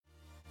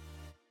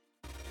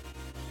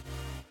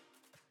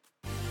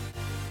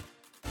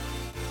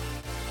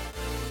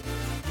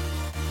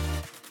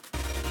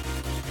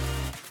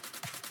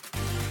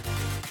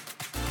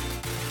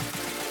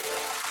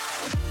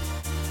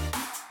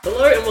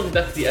Hello and welcome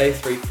back to the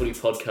A3 Footy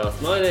Podcast.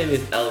 My name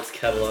is Alex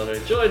Catalano,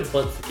 joined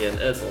once again,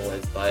 as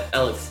always, by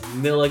Alex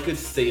Miller. Good to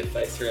see your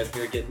face around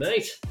here again,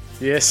 mate.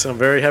 Yes, I'm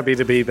very happy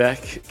to be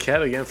back,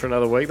 Cat, again for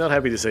another week. Not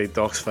happy to see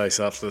Doc's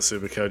face after the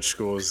Supercoach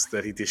scores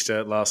that he dished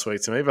out last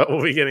week to me, but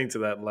we'll be getting to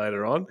that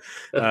later on.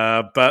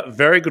 But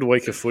very good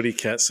week of footy,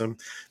 Cat. Some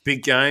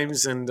big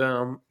games and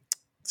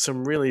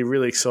some really,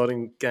 really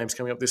exciting games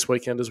coming up this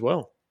weekend as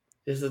well.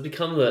 This has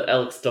become the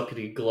Alex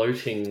Doherty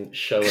gloating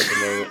show at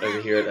the moment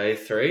over here at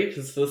A3.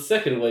 It's the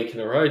second week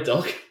in a row,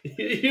 Doc.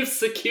 You've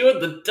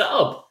secured the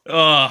dub.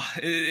 Oh,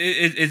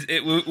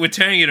 we're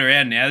turning it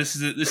around now. This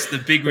is the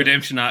big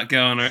redemption arc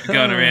going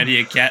around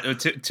here, Cat.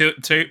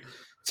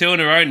 Two in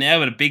a row now,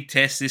 but a big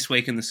test this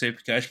week in the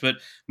Supercoach. But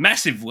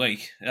massive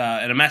week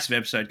and a massive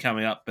episode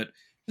coming up. But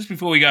just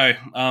before we go,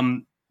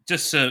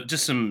 just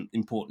some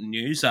important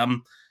news.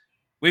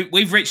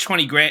 We've reached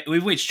 20 grand.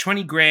 We've reached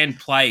 20 grand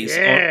plays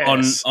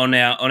on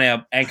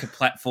our anchor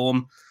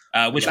platform,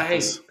 which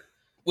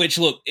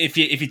look, if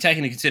you take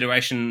into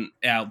consideration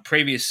our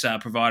previous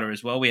provider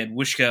as well, we had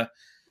Wooshka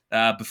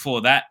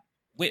before that.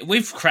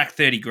 We've cracked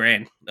 30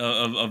 grand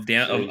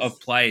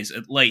of plays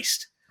at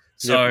least.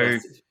 So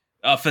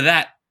for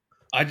that,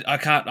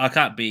 I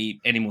can't be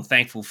any more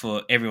thankful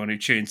for everyone who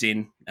tunes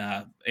in.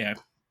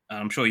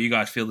 I'm sure you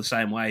guys feel the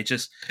same way.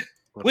 Just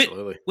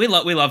Absolutely. We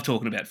love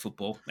talking about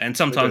football, and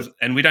sometimes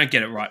we don't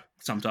get it right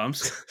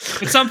sometimes.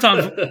 But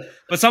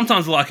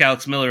sometimes like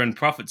Alex Miller and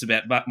Profits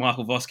about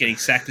Michael Voss getting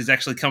sacked is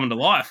actually coming to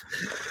life.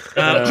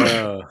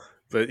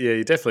 But yeah,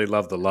 you definitely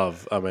love the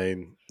love. I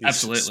mean, you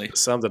absolutely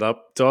summed it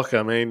up, Doc.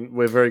 I mean,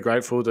 we're very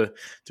grateful to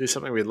do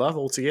something we love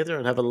all together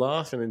and have a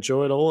laugh and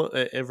enjoy it all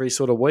every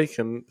sort of week.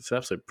 And it's an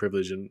absolute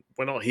privilege. And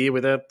we're not here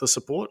without the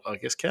support, I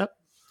guess, Kat.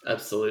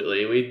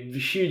 Absolutely.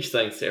 Huge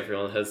thanks to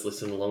everyone that has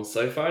listened along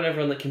so far and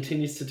everyone that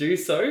continues to do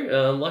so.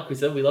 Like we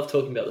said, we love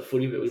talking about the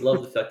footy, but we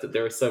love the fact that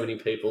there are so many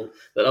people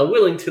that are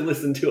willing to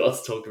listen to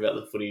us talk about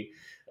the footy.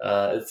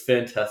 It's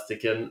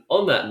fantastic. And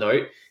on that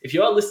note, if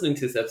you are listening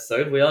to this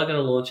episode, we are going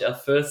to launch our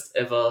first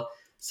ever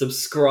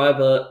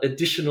subscriber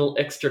additional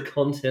extra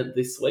content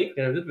this week.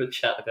 We're going to have a bit of a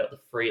chat about the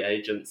free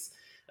agents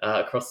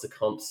across the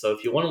comp. So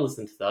if you want to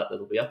listen to that,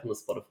 it'll be up on the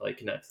Spotify. You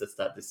can access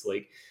that this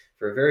week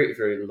for a very,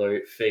 very low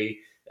fee.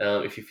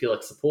 If you feel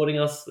like supporting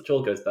us, which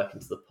all goes back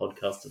into the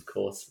podcast, of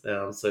course.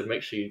 So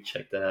make sure you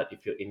check that out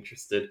if you're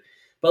interested.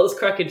 But let's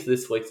crack into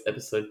this week's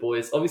episode,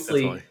 boys.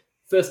 Obviously, definitely.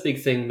 First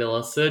big thing,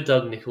 Miller, Sir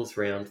Doug Nicholls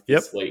round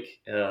this week.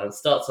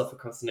 Starts off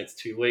across the next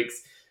 2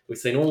 weeks. We've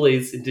seen all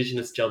these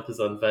Indigenous jumpers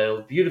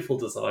unveiled, beautiful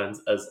designs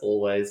as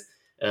always.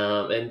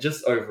 And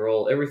just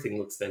overall, everything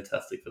looks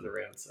fantastic for the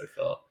round so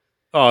far.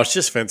 Oh, it's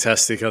just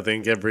fantastic. I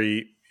think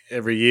every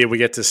year we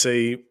get to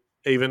see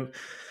even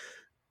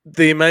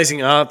the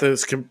amazing art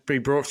that can be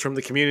brought from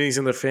the communities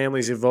and the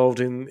families involved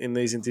in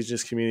these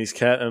Indigenous communities,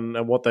 Kat,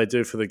 and what they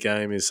do for the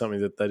game is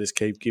something that they just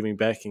keep giving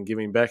back. And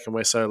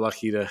we're so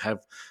lucky to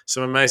have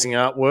some amazing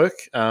artwork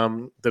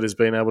that has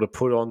been able to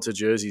put onto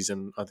jerseys.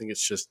 And I think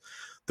it's just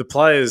the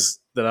players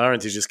that are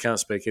Indigenous can't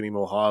speak any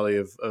more highly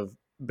of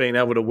being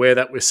able to wear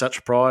that with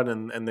such pride.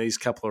 And these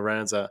couple of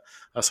rounds are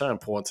so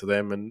important to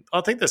them. And I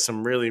think there's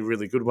some really,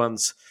 really good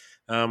ones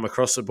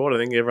across the board. I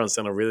think everyone's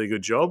done a really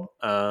good job.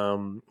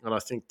 And I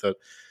think that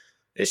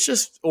it's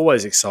just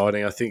always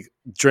exciting. I think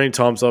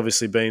Dreamtime's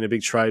obviously been a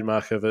big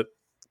trademark of it,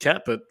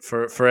 Kat, but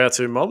for our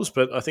two mobs.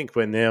 But I think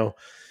we're now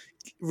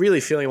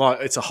really feeling like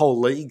it's a whole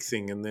league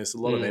thing and there's a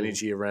lot of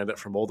energy around it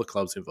from all the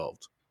clubs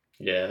involved.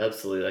 Yeah,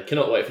 absolutely. I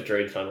cannot wait for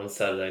Dreamtime on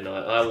Saturday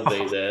night. I will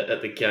be there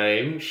at the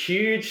game.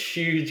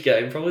 Huge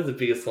game. Probably the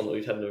biggest one that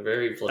we've had in a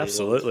very bloody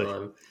long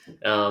time.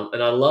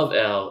 And I love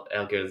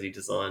our Guernsey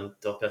design,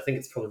 Doc. I think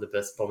it's probably the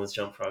best Bombers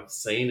jumper I've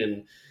seen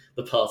in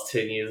the past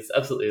 10 years. It's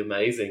absolutely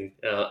amazing.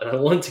 And I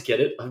want to get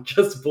it. I've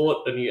just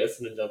bought a new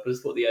Essendon jumper. I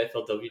just bought the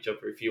AFLW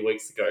jumper a few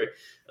weeks ago.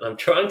 And I'm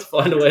trying to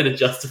find a way to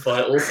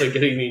justify also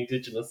getting the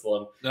Indigenous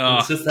one.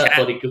 It's just that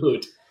bloody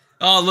good.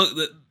 Oh,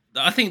 look,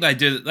 I think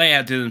they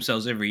outdo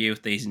themselves every year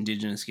with these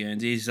Indigenous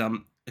Guernseys. A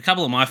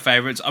couple of my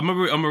favourites. I'm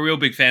a real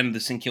big fan of the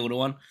St Kilda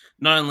one.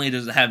 Not only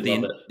does it have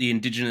the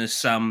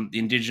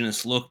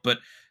Indigenous look, but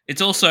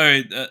it's also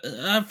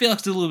I feel like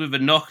it's a little bit of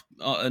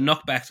a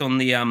knockback on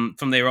the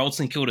from their old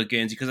St Kilda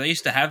Guernsey because they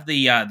used to have the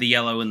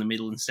yellow in the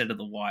middle instead of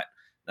the white.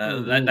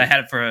 They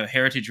had it for a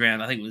heritage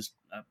round. I think it was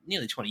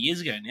nearly 20 years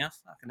ago now.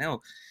 Fucking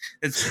hell,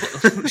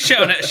 it's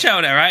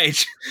showing our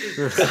age.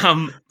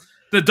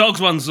 The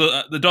dogs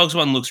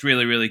one looks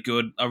really, really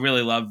good. I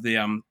really love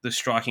the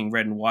striking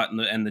red and white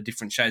and the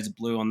different shades of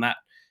blue on that.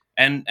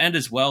 And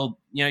as well,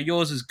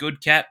 yours is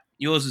good, Kat.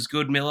 Yours is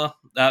good, Miller.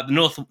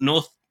 The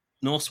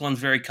North one's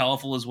very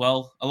colourful as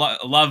well. I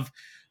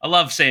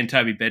love seeing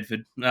Toby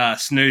Bedford,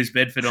 Snooze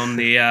Bedford on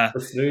the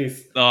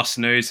Snooze. Oh,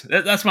 Snooze.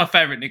 That's my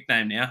favourite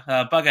nickname now.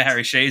 Bugger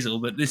Harry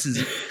Sheasel, but this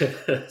is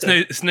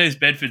Snooze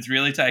Bedford's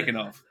really taken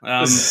off.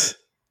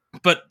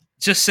 But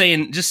just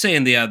seeing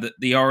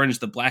the orange,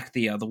 the black,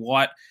 the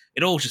white,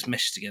 it all just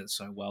meshes together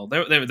so well.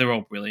 They're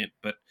all brilliant,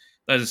 but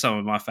those are some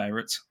of my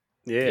favourites.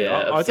 Yeah, Yeah, I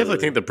definitely think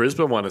absolutely. the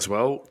Brisbane one as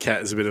well,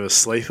 Cat, is a bit of a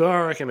sleeper.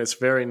 I reckon it's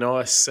very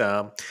nice.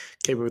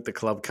 Keep it with the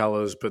club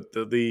colours, but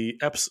the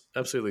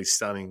absolutely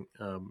stunning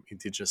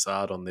Indigenous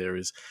art on there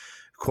is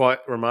quite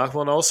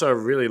remarkable. And I also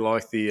really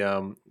like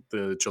the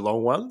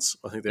Geelong ones.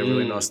 I think they're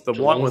really nice. The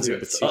white Geelong's ones a in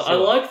good. I particular.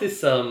 like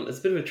this. It's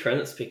a bit of a trend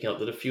that's picking up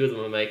that a few of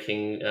them are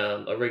making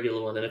a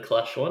regular one and a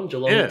clash one.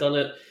 Geelong have Yeah. done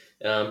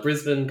it.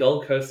 Brisbane,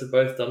 Gold Coast have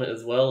both done it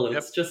as well, and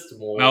it's Yep. just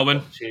more Melbourne.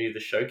 opportunity to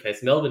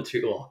showcase. Melbourne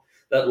too. Oh,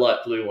 that light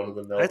blue one of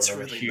the Melbourne, That's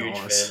I'm a really huge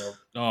fan nice. of.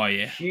 Oh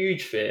yeah.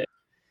 Huge fan.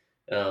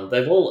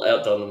 They've all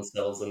outdone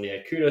themselves, and yeah,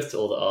 kudos to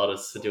all the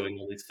artists for doing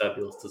all these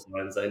fabulous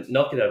designs. They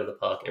knock it out of the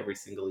park every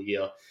single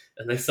year,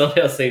 and they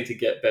somehow seem to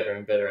get better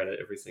and better at it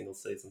every single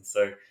season.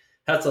 So,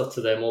 hats off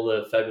to them, all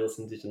the fabulous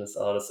Indigenous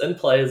artists and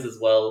players as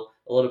well.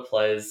 A lot of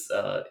players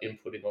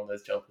inputting on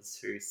those jumpers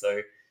too.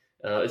 So,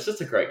 it's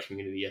just a great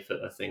community effort,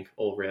 I think,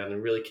 all round,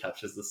 and really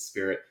captures the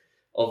spirit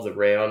of the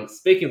round.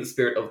 Speaking of the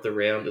spirit of the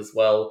round as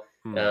well,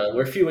 Hmm.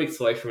 we're a few weeks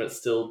away from it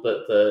still,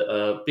 but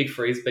the Big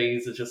Freeze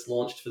beanies are just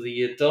launched for the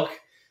year, Doc.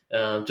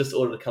 Just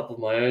ordered a couple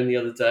of my own the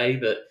other day,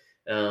 but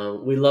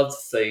we love to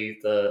see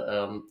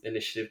the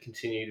initiative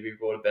continue to be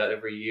brought about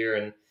every year.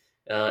 And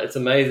it's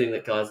amazing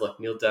that guys like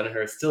Neil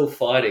Danaher are still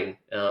fighting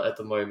at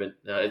the moment.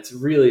 It's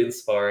really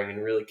inspiring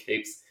and really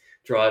keeps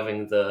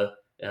driving the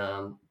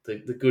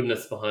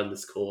goodness behind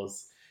this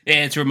cause.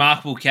 Yeah, it's a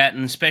remarkable, Cat,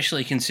 and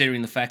especially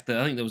considering the fact that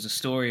I think there was a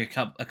story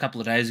a couple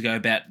of days ago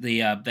about the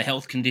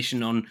health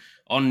condition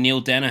on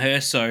Neil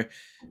Danaher. So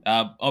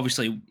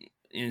obviously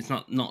it's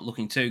not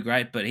looking too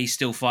great, but he's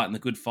still fighting the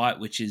good fight,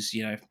 which is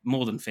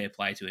more than fair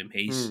play to him.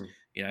 He's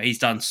Hmm. he's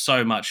done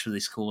so much for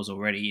this cause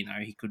already.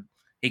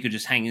 He could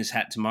just hang his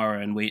hat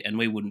tomorrow, and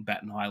we wouldn't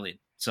bat an eyelid.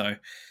 So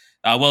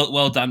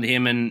well done to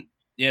him, and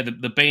yeah, the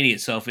beanie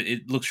itself,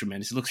 it looks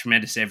tremendous. It looks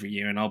tremendous every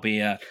year, and I'll be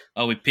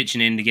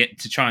pitching in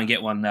to try and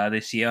get one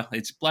this year.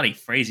 It's bloody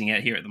freezing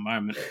out here at the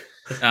moment.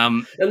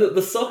 And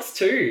the socks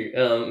too,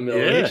 Mel.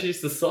 We Yeah.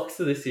 introduced the socks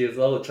to this year as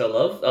well, which I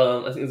love.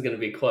 I think there's going to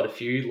be quite a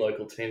few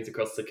local teams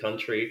across the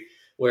country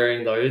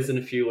wearing those in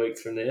a few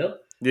weeks from now.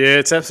 Yeah,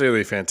 it's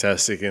absolutely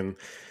fantastic. And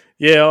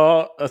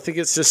yeah, I think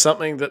it's just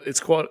something that it's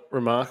quite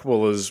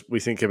remarkable as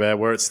we think about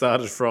where it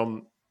started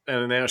from.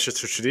 And now it's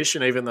just a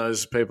tradition. Even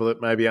those people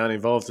that maybe aren't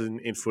involved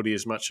in footy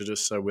as much are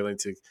just so willing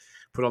to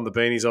put on the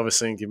beanies,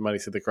 obviously, and give money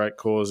to the great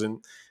cause.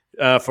 And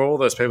for all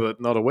those people that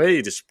are not aware,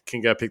 you just can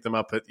go pick them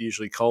up at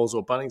usually Coles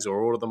or Bunnings or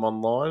order them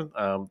online.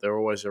 They're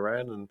always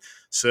around and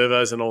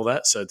servos and all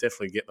that. So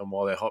definitely get them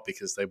while they're hot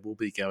because they will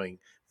be going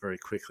very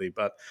quickly.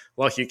 But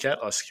like you, Kat,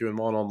 I secured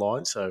mine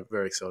online, so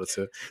very excited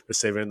to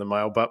receive it in the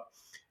mail. But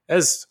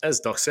as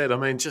Doc said, I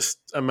mean, just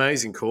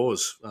amazing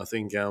cause. I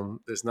think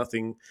there's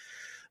nothing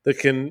that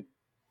can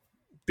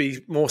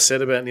be more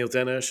said about Neil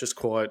Danner. It's just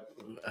quite.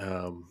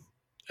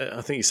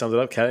 I think you summed it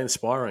up, Kat.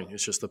 Inspiring.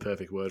 It's just the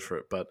perfect word for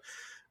it. But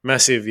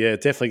massive, yeah.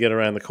 Definitely get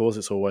around the cause.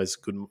 It's always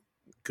good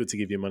to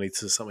give your money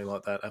to something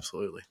like that.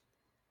 Absolutely.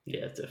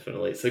 Yeah,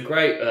 definitely. It's a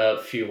great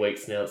few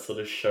weeks now to sort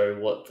of show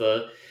what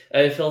the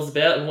AFL's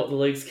about and what the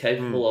league's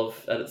capable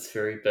of at its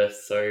very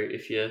best. So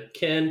if you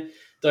can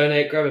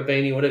donate, grab a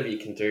beanie, whatever you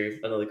can do,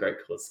 another great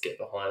cause to get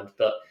behind.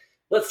 But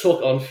let's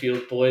talk on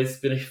field, boys. It's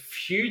been a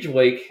huge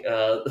week.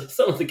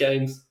 Some of the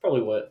games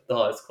probably weren't the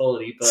highest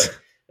quality,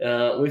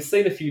 but we've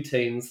seen a few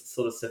teams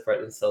sort of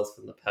separate themselves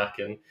from the pack.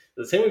 And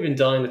the team we've been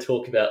dying to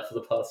talk about for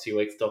the past few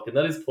weeks, Doc, and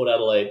that is Port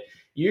Adelaide.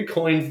 You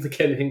coined the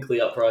Ken Hinkley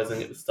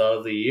Uprising at the start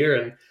of the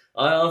year, and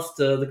I asked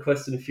the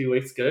question a few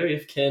weeks ago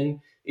if Ken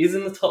is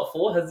in the top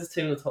four, has this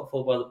team in the top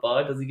four by the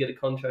bye, does he get a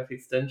contract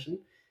extension?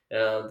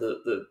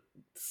 The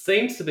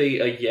seems to be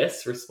a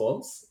yes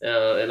response,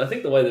 and I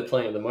think the way they're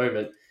playing at the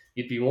moment,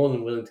 you'd be more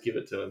than willing to give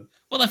it to him.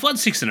 Well, they've won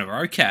 6 in a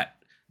row, Cat.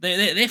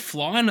 They're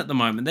flying at the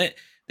moment.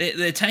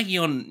 They're taking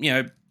on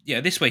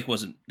this week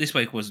wasn't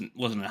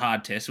a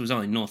hard test. It was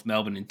only North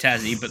Melbourne and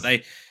Tassie, but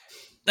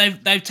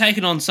they've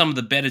taken on some of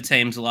the better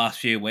teams the last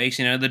few weeks.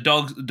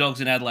 The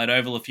dogs in Adelaide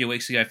Oval a few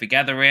weeks ago for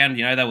gather round.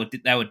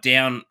 They were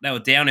down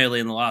early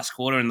in the last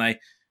quarter, and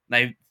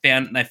they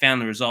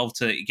found the resolve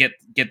to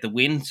get the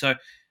win. So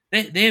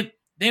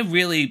they're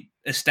really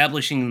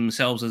establishing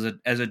themselves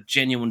as a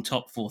genuine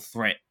top four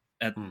threat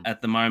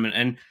at the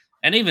moment.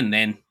 And even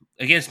then,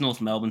 against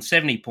North Melbourne,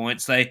 70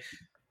 points. They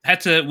had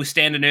to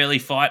withstand an early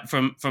fight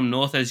from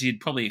North, as you'd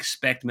probably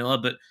expect, Miller,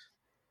 but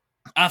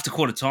after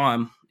quarter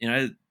time,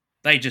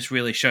 they just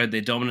really showed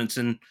their dominance.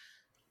 And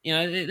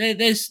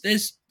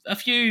there's a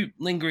few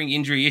lingering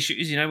injury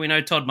issues. We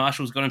know Todd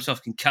Marshall's got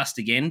himself concussed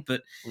again,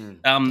 but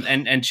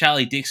and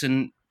Charlie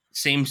Dixon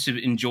seems to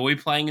enjoy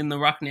playing in the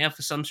ruck now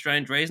for some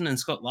strange reason, and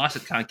Scott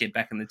Lycett can't get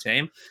back in the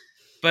team.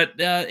 But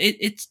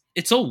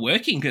it's all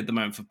working at the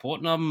moment for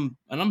Port, and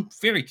I'm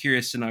very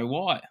curious to know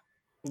why.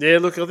 Yeah,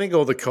 look, I think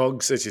all the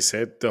cogs, as you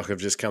said, Doc, have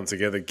just come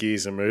together.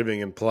 Gears are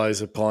moving, and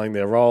players are playing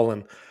their role,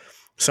 and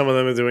some of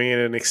them are doing it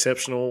at an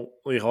exceptionally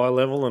high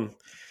level. And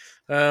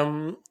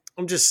I'm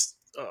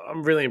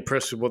really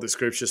impressed with what this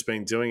group's just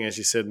been doing. As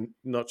you said,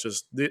 not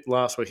just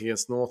last week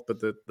against North, but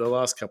the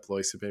last couple of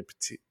weeks have been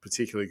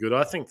particularly good.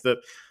 I think that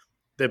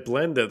their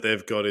blend that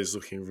they've got is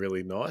looking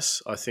really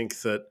nice. I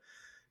think that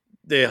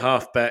their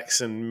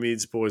halfbacks and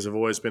mids boys have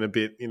always been a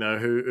bit,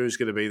 who's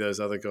going to be those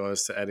other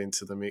guys to add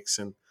into the mix.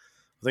 And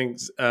I think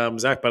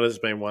Zach Butter's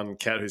been one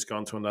cat who's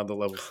gone to another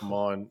level for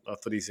mine. I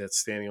thought he's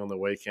outstanding on the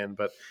weekend.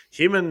 But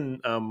him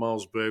and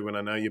Miles Bergman,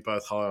 I know you're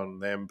both high on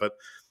them, but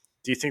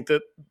do you think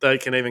that they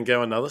can even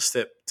go another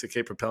step to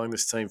keep propelling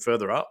this team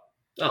further up?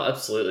 Oh,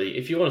 absolutely.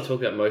 If you want to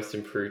talk about most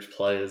improved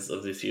players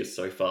of this year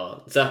so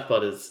far, Zach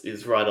Butters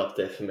is right up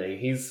there for me.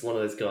 He's one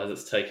of those guys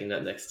that's taking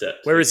that next step.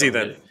 Where is he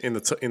then in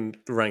the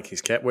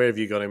rankings, Cat? Where have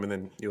you got him, and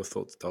then your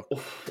thoughts, Doc?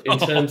 In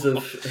terms of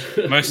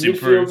most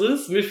improved,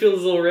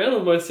 midfielders all around,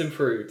 or most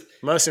improved?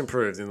 Most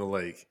improved in the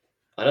league.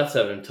 I'd have to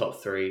have him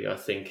top three, I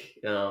think.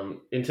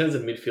 In terms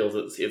of midfield,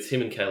 it's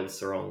him and Caleb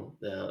Sarong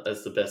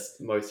as the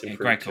most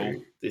improved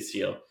this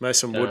year.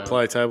 Mason Wood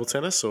play table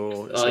tennis?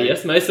 Or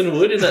yes, Mason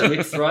Wood in that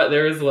mix right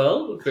there as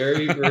well.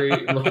 Very,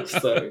 very much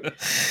so.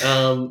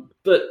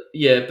 But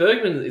yeah,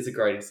 Bergman is a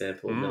great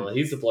example of Miller.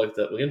 He's a bloke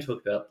that we're going to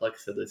talk about, like I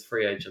said, there's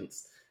free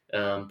agents.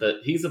 But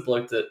he's a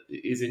bloke that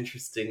is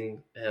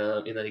interesting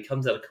in that he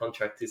comes out of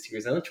contract this year.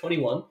 He's only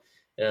 21.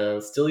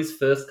 Still his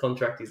first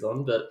contract he's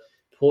on, but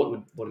Port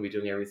would want to be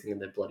doing everything in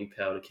their bloody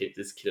power to keep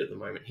this kid at the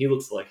moment. He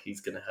looks like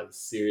he's going to have a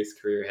serious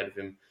career ahead of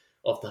him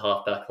off the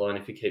half-back line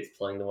if he keeps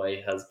playing the way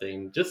he has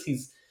been. Just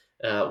his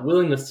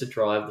willingness to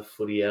drive the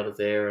footy out of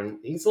there. And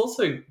he's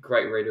also a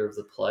great reader of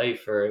the play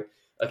for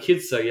a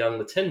kid so young.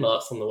 The 10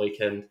 marks on the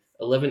weekend,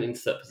 11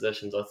 intercept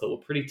possessions, I thought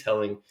were pretty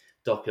telling,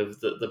 Doc, of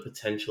the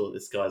potential that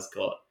this guy's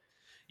got.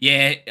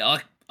 Yeah,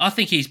 I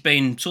think he's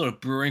been sort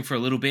of brewing for a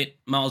little bit,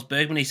 Miles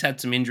Bergman. He's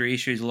had some injury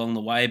issues along the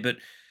way, but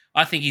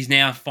I think he's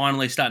now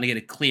finally starting to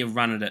get a clear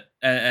run at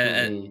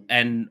it.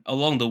 And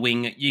along the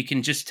wing, you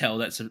can just tell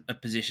that's a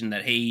position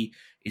that he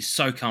is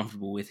so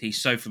comfortable with. He's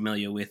so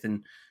familiar with,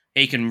 and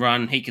he can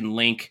run, he can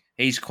link.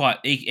 He's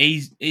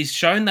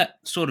shown that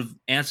sort of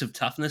ounce of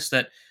toughness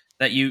that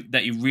you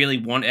really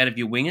want out of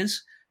your wingers.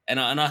 And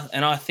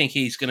I think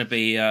he's going to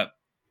be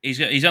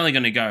he's only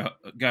going to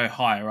go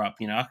higher up.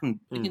 You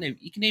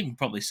can even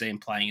probably see him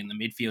playing in the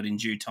midfield in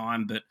due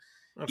time, but.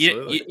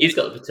 He's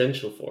got the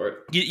potential for it.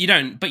 You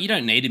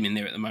don't need him in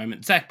there at the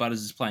moment. Zach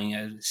Butters is playing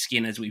out of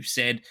skin, as we've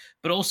said,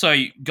 but also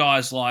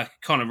guys like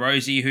Connor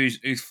Rosie,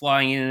 who's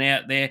flying in and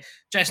out there.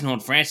 Jason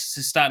Horne-Francis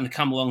is starting to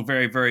come along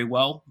very, very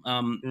well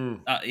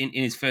in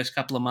his first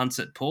couple of months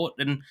at Port,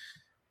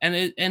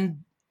 and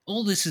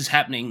all this is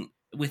happening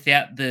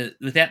without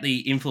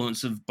the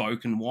influence of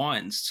Boak and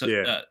Wines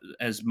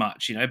as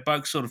much.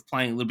 Boak's sort of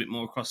playing a little bit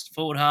more across the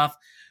forward half.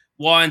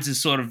 Wines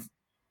is sort of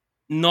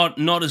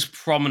not as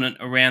prominent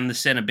around the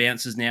centre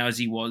bounces now as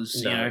he was,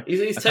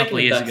 he's a couple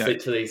of years ago. He's taking a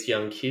backseat to these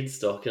young kids,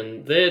 Doc,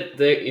 and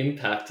their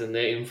impact and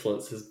their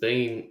influence has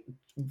been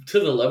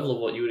to the level of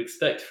what you would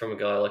expect from a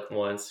guy like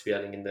Wines to be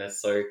adding in there.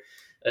 So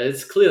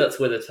it's clear that's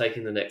where they're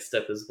taking the next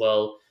step as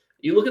well.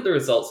 You look at the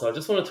results, so I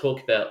just want to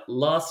talk about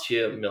last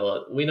year,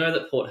 Miller. We know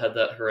that Port had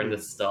that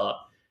horrendous start,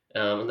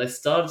 and they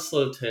started to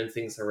sort of turn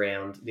things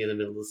around near the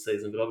middle of the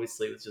season, but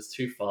obviously it was just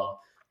too far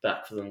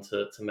back for them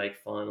to make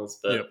finals.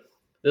 But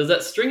there was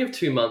that string of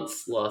 2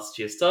 months last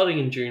year, starting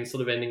in June,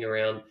 sort of ending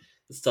around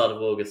the start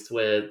of August,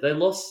 where they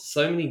lost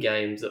so many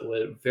games that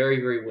were very,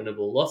 very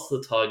winnable. Lost to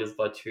the Tigers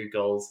by 2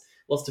 goals,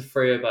 lost to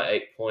Freo by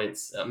 8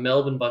 points,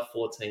 Melbourne by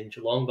 14,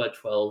 Geelong by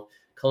 12,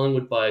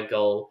 Collingwood by a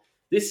goal.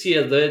 This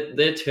year,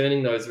 they're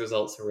turning those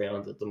results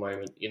around at the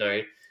moment.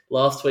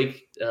 Last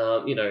week,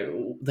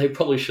 they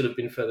probably should have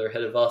been further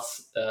ahead of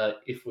us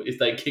if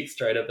they kicked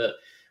straighter, but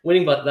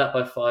winning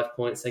by 5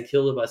 points, St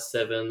Kilda by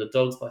 7, the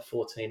Dogs by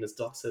 14, as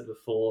Doc said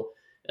before.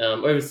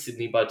 Over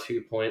Sydney by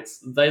 2 points.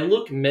 They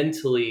look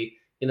mentally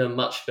in a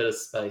much better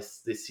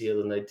space this year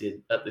than they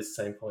did at this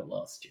same point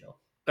last year.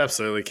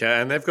 Absolutely,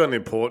 Kat. And they've got an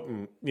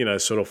important,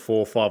 sort of 4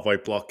 or 5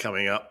 week block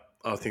coming up.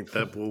 I think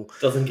that will...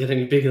 Doesn't get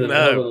any bigger than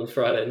Melbourne on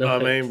Friday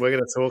night. I mean, we're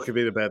going to talk a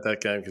bit about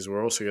that game because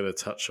we're also going to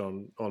touch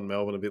on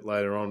Melbourne a bit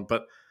later on.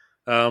 But,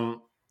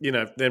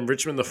 then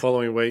Richmond the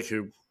following week,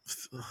 who...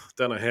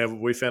 don't know how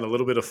we found a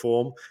little bit of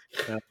form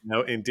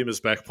in Dimmer's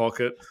back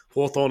pocket.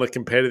 Hawthorn are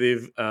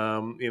competitive,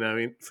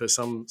 for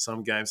some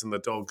games, and the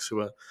Dogs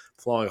who are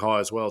flying high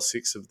as well.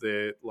 6 of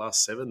their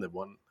last 7 they've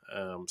won.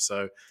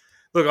 So,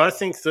 look, I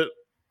think that,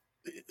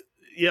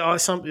 I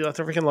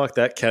freaking like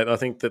that, Kat. I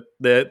think that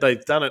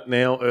they've done it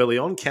now early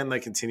on. Can they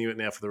continue it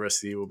now for the rest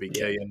of the year will be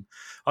key. And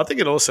I think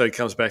it also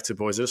comes back to,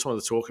 boys, I just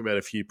wanted to talk about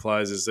a few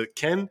players, is that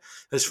Ken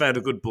has found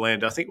a good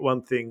blend. I think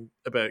one thing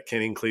about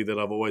Ken Hinkley that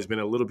I've always been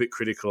a little bit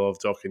critical of,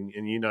 Doc, and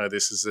you know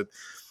this, is that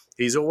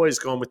he's always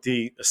gone with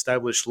the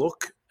established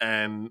look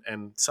and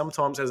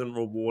sometimes hasn't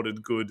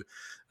rewarded good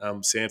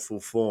sandful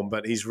form,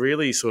 but he's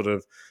really sort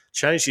of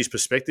changed his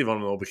perspective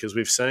on it all, because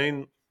we've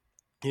seen,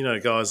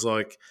 guys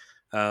like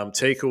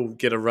Teakle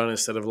get a run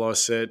instead of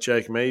Lysette.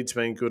 Jake Mead's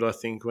been good, I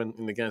think, when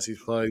in the games he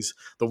plays.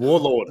 The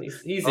Warlord.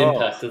 His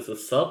impact as a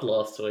sub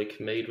last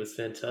week, Mead, was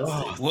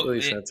fantastic.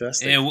 Really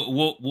fantastic. Yeah,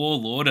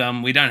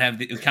 Warlord. We don't have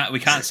we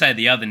can't say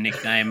the other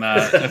nickname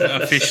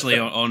officially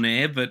on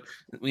air, but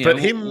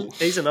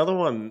he's another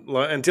one.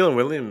 And Dylan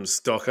Williams,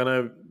 Doc. I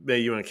know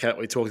you and Kat,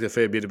 we talked a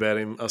fair bit about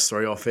him, us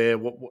three off air.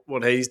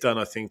 What he's done,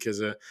 I think,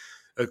 as a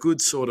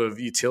good sort of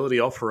utility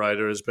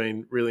operator has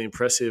been really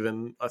impressive.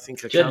 And I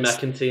think Jed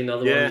McEntee,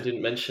 another one you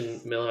didn't mention,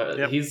 Miller.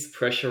 Yep. His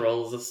pressure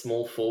role as a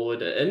small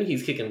forward, and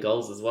he's kicking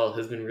goals as well,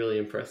 has been really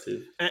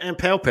impressive. And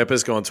Powell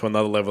Pepper's gone to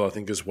another level, I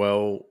think, as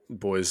well,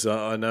 boys.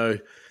 I know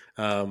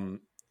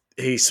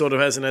he sort of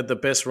hasn't had the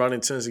best run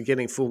in terms of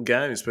getting full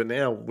games, but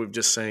now we've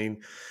just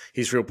seen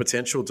his real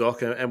potential,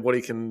 Doc, and what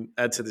he can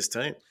add to this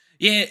team.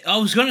 Yeah, I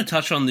was going to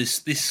touch on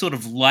this sort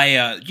of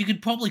layer. You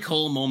could probably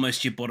call them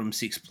almost your bottom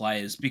six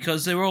players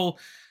because they're all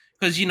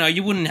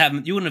you wouldn't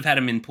have had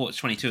them in Port's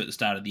 22 at the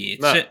start of the year.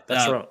 No,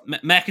 that's right.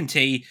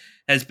 McEntee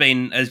has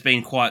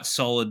been quite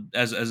solid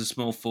as a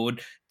small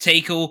forward.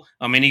 Teakle,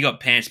 I mean, he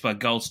got pantsed by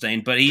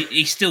Goldstein, but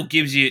he still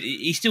gives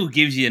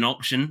you an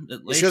option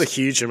at least. He's got a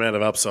huge amount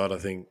of upside, I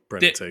think,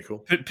 Brendan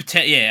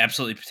Teakle. Yeah,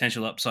 absolutely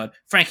potential upside.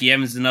 Frankie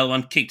Evans is another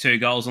one. Kicked 2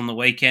 goals on the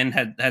weekend.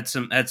 Had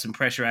some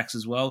pressure acts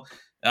as well.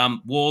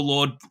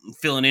 Warlord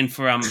filling in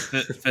for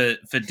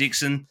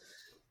Dixon,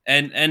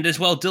 and as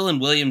well, Dylan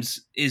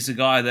Williams is the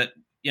guy that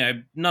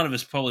none of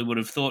us probably would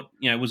have thought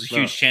was a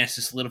huge chance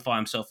to solidify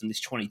himself in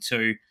this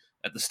 22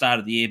 at the start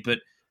of the year. But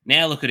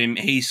now look at him;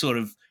 he's sort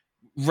of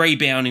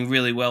rebounding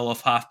really well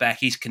off halfback.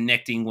 He's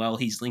connecting well.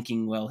 He's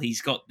linking well.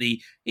 He's got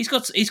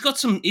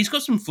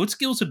some foot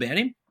skills about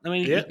him. I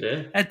mean, he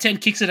had 10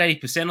 kicks at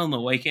 80% on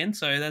the weekend,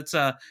 so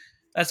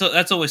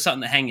that's always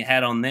something to hang your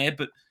hat on there.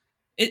 But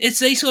it's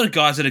these sort of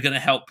guys that are going to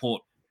help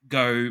Port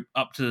go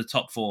up to the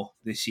top 4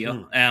 this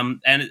year.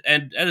 And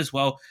as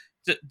well,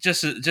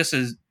 just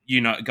as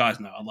guys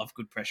know, I love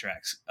good pressure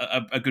acts.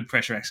 A good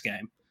pressure acts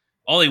game.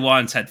 Ollie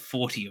Wines had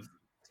 40 of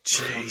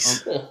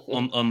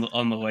them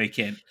on the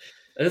weekend.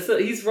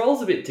 His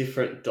role's a bit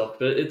different, Doc,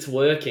 but it's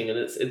working, and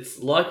it's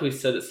like we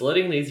said, it's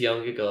letting these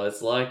younger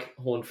guys like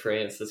Horn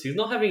Francis, who's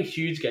not having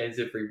huge games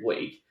every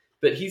week,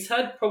 but he's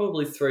had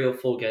probably 3 or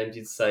 4 games.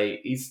 You'd say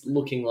he's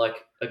looking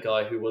like a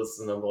guy who was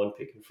the number 1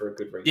 pick for a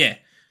good reason.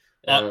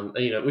 Yeah.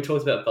 We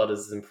talked about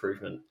Butters'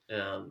 improvement.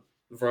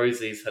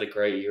 Rosie's had a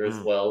great year as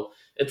well.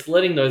 It's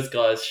letting those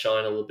guys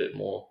shine a little bit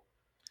more.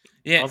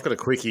 Yeah, I've got a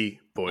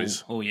quickie,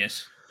 boys. Oh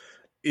yes.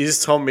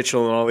 Is Tom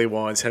Mitchell and Ollie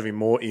Wines having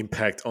more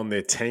impact on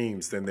their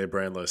teams than their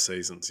Brownlow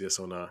seasons? Yes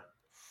or no?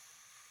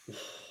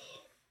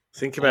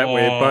 Think about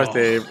where both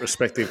their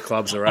respective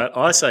clubs are at.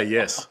 I say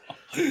yes.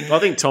 I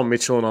think Tom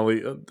Mitchell and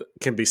Ollie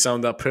can be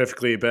summed up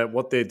perfectly about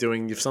what they're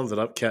doing. You've summed it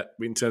up, Kat,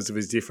 in terms of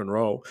his different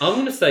role. I'm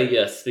going to say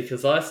yes,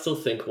 because I still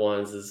think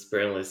Wines'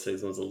 Brownlow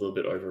season was a little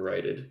bit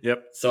overrated.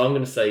 Yep. So I'm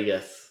going to say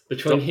yes.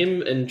 Between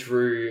him and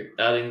Drew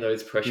adding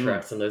those pressure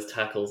acts and those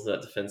tackles and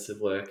that defensive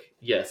work,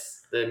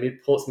 yes,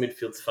 Port's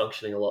midfield's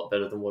functioning a lot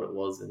better than what it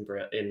was in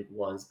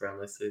Wines'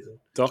 Brownlow season.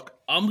 Doc?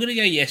 I'm going to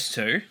go yes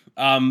too,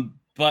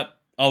 but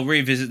I'll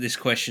revisit this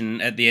question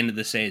at the end of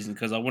the season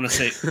because I want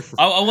to see.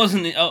 I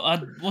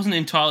wasn't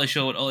entirely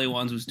sure what Ollie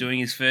Wines was doing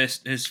his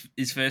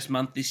first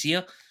month this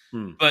year,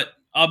 but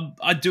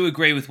I do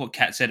agree with what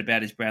Kat said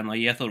about his Brownlow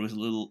year. I thought it was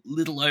a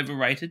little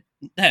overrated.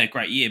 He had a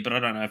great year, but I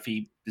don't know if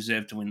he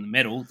deserved to win the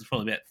medal. There's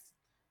probably about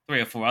 3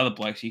 or 4 other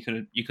blokes you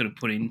could have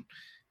put in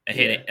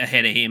ahead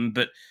of him.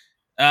 But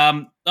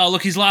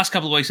look, his last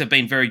couple of weeks have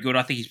been very good.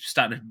 I think he's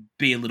starting to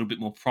be a little bit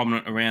more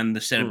prominent around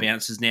the centre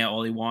bounces now,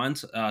 Ollie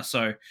Wines.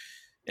 So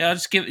I'll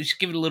just give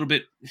it a little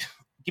bit.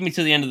 Give me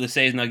to the end of the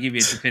season. I'll give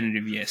you a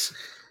definitive yes.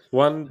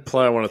 One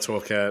player I want to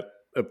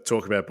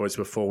talk about, boys,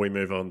 before we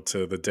move on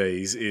to the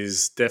Ds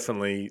is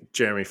definitely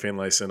Jeremy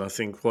Finlayson. I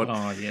think what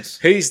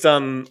he's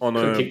done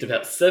kicked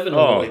about 7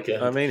 on the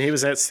weekend. I mean, he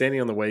was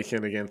outstanding on the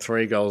weekend again.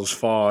 3 goals,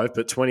 5,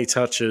 but 20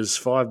 touches,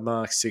 5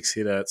 marks, 6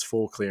 hit-outs,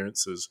 4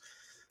 clearances,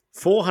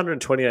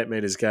 428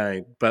 metres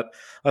gained. But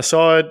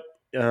aside,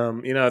 there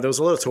was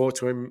a lot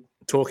of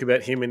talk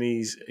about him and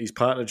his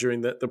partner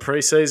during the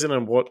pre-season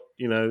and what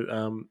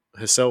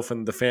herself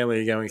and the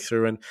family are going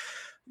through, and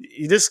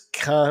you just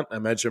can't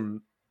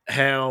imagine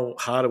how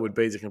hard it would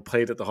be to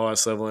compete at the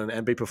highest level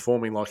and be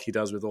performing like he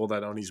does with all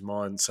that on his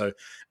mind. So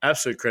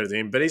absolute credit to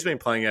him. But he's been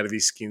playing out of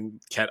his skin,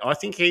 Kat. I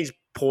think he's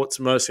Port's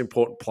most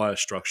important player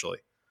structurally.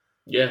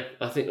 Yeah,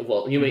 I think,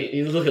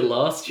 you look at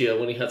last year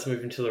when he had to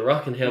move into the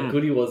ruck and how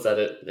good he was at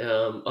it.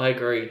 I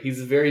agree.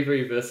 He's a very,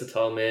 very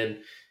versatile man,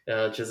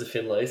 Jezza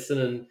Finlayson.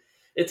 And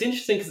it's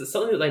interesting because it's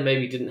something that they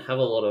maybe didn't have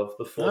a lot of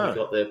before he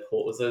got there,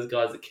 Port, was those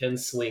guys that can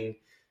swing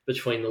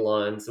between the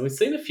lines. And we've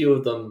seen a few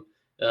of them.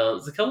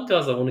 There's a couple of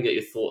guys I want to get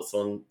your thoughts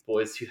on,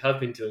 boys, who have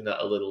been doing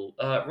that a little.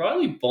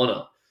 Riley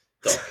Bonner,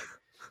 Doc.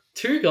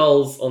 2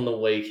 goals on the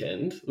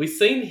weekend. We've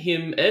seen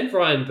him and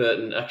Ryan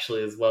Burton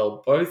actually as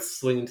well, both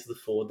swing into the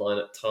forward line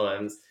at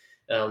times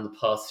the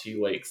past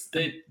few weeks.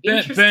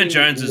 Burn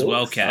Jones as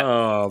well, Kat.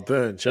 Oh,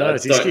 Burn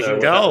Jones. He's kicking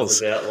goals.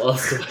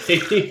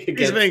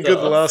 He's been good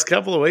the last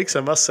couple of weeks,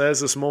 I must say,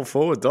 as a small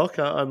forward, Doc.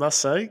 I must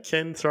say,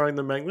 Ken throwing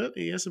the magnet,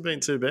 he hasn't been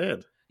too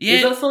bad. Yeah.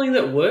 Is that something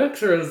that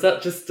works, or is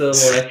that just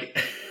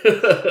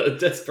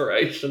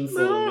Desperation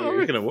sort of No, I move.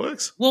 reckon it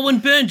works. Well, when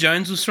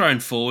Burne-Jones was thrown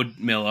forward,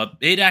 Miller,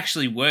 it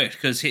actually worked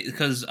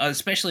because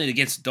especially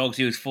against the Dogs,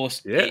 he was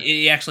forced. Yeah.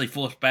 He actually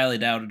forced Bailey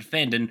Dale to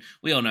defend, and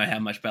we all know how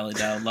much Bailey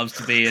Dale loves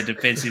to be a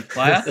defensive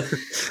player.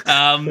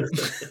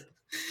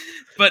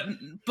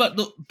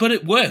 But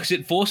it works.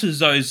 It forces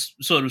those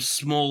sort of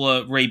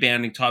smaller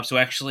rebounding types to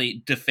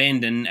actually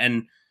defend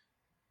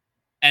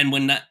and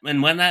when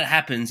that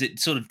happens, it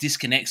sort of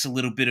disconnects a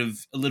little bit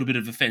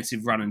of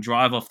offensive run and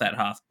drive off that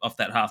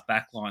half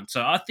back line.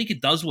 So I think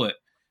it does work.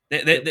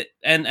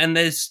 And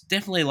there's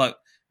definitely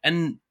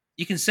and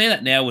you can see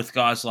that now with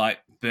guys like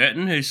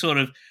Burton, who sort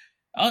of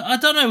I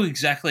don't know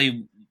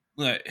exactly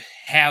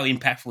how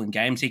impactful in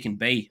games he can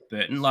be.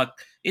 Burton, like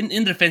in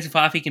the defensive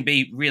half, he can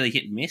be really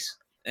hit and miss,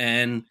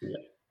 and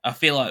I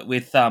feel like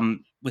with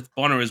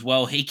Bonner as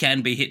well, he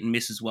can be hit and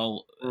miss as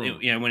well.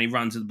 When he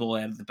runs the ball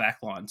out of the back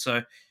line.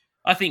 So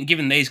I think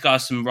giving these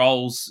guys some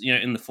roles,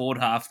 in the forward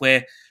half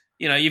where,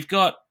 you've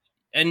got,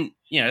 and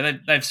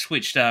they've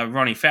switched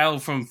Ronnie Farrell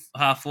from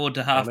half forward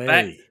to half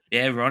back.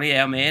 Yeah, Ronnie,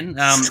 our man.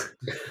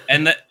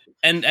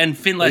 And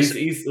Finlay. Was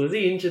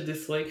he injured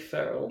this week,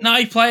 Farrell? No,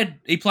 he played.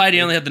 He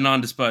only had the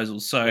 9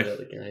 disposals. So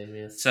the game,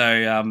 yes.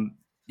 So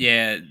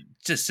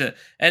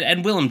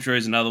and Willem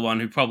Drew's another one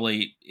who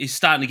probably is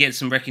starting to get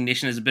some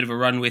recognition as a bit of a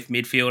run with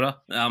midfielder.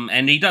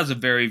 And he does a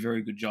very,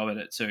 very good job at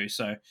it too.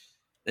 So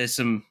there's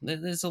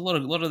a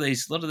lot of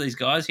these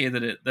guys here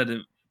that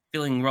are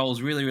filling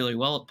roles really, really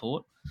well at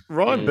Port.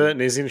 Ryan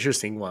Burton is an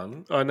interesting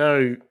one. I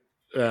know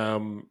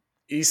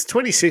he's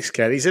 26,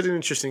 Cat. He's at an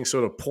interesting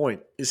sort of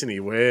point, isn't he?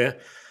 Where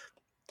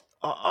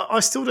I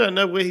still don't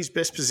know where his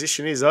best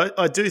position is.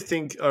 I do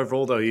think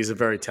overall, though, he's a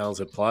very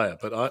talented player,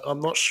 but I'm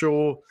not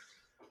sure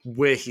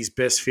where his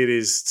best fit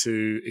is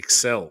to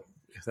excel,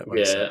 if that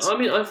makes sense. I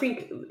mean, I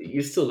think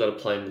you've still got to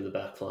play him in the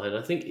back line.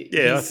 I think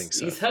I think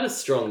so. He's had a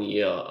strong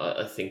year,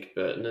 I think,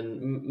 Burton,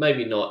 and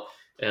maybe not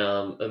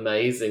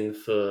amazing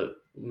for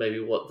maybe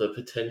what the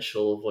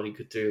potential of what he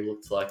could do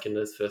looks like in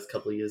those first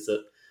couple of years at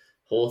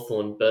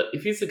Hawthorn. But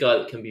if he's a guy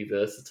that can be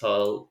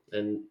versatile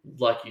and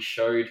like you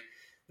showed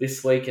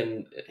this week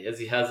and as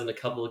he has in a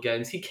couple of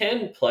games, he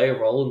can play a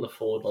role in the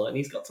forward line.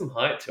 He's got some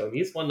height to him.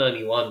 He's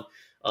 191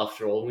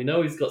 after all. We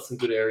know he's got some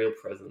good aerial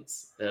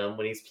presence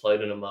when he's played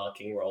in a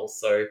marking role.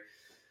 So,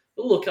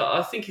 look,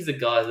 I think he's a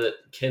guy that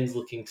Ken's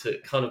looking to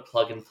kind of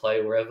plug and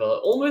play wherever,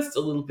 almost a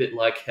little bit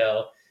like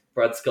how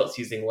Brad Scott's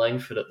using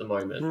Langford at the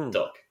moment,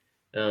 Doc.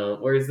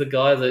 Where he's the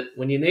guy that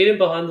when you need him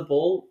behind the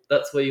ball,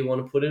 that's where you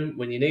want to put him.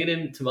 When you need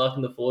him to mark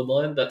in the forward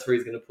line, that's where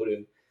he's going to put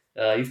him.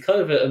 He's kind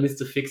of a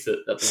Mr. Fix-It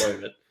at the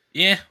moment.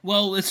 Yeah,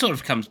 well, it sort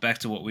of comes back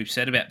to what we've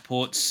said about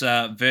Port's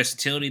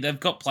versatility. They've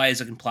got players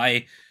that can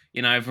play,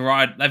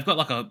 variety. They've got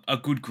like a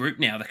good group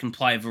now that can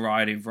play a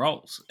variety of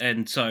roles,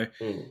 and so,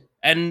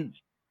 and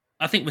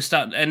I think we're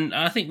starting, and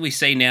I think we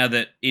see now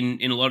that in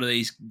a lot of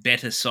these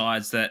better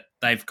sides that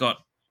they've got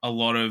a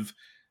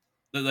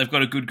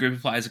good group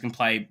of players that can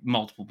play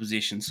multiple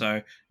positions. So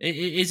I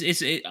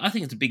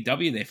think it's a big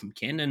W there from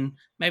Ken, and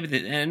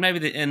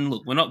and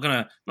look, we're not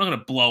gonna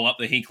blow up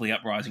the Hinkley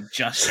Uprising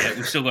just yet.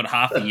 We've still got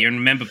half a year, and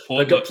remember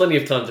Port. They've got plenty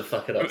of time to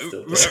fuck it up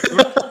still.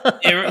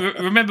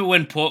 Remember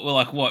when Port were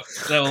like what?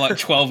 They were like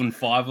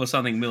 12-5 or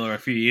something, Miller, a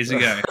few years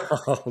ago.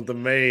 Oh, the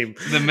meme.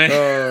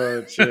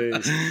 Oh,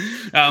 jeez.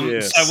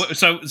 Yes.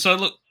 So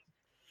look,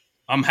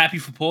 I'm happy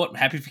for Port. I'm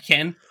happy for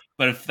Ken.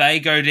 But if they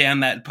go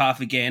down that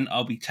path again,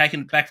 I'll be taking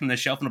it back from the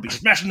shelf and I'll be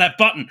smashing that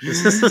button.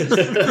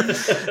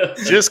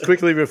 Just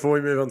quickly before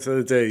we move on to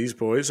the D's,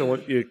 boys, I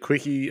want your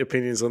quickie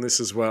opinions on this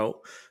as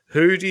well.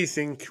 Who do you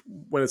think,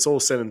 when it's all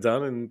said and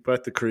done and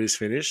both the careers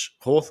finish,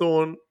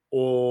 Hawthorn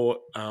or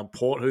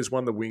Port, who's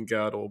won the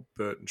Wingard or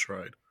Burton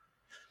trade?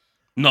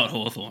 Not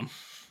Hawthorn.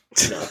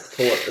 No,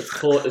 Port. It's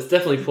Port. It's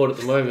definitely Port at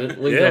the moment.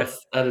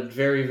 Wingard's added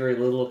very, very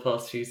little the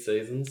past few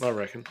seasons. I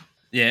reckon.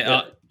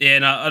 Look,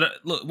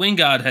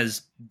 Wingard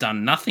has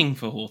done nothing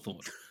for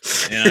Hawthorn,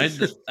 and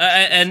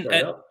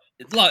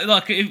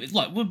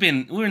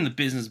we're in the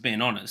business of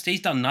being honest.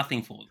 He's done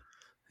nothing for them.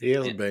 He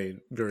hasn't been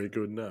very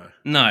good, no.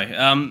 No,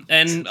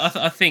 and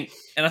I think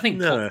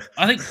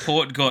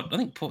Port got.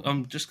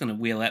 I'm just going to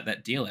wheel out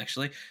that deal.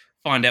 Actually,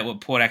 find out what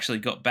Port actually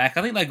got back.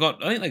 I think they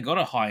got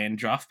a high end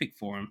draft pick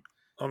for him.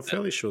 I'm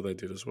fairly sure they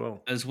did as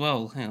well.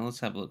 Hang on,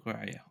 let's have a look. Where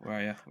are you?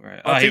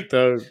 I think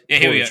Port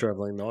are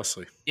travelling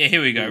nicely. Yeah,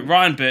 here we go.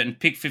 Ryan Burton,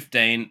 pick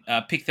 15,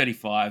 pick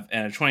 35,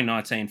 and a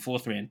 2019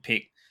 fourth round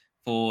pick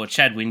for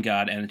Chad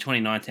Wingard and a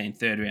 2019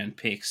 third round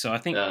pick. So I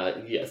think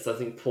yes, I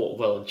think Port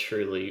well and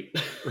truly.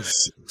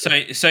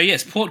 so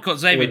yes, Port got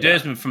Xavier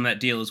Dersman from that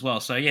deal as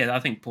well. So yeah, I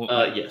think Port.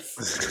 Yes.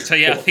 So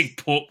yeah, I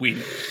think Port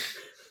win.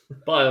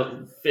 By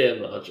a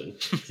fair margin.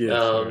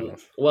 Yeah,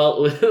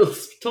 well,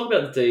 let's talk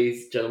about the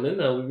D's, gentlemen.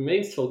 We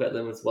mean to talk about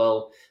them as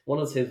well. One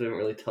of the teams we haven't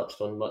really touched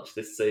on much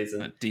this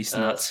season. D's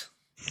nuts.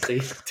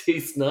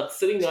 D's nuts,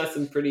 sitting nice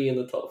and pretty in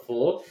the top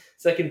 4.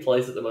 Second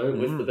place at the moment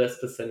with the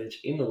best percentage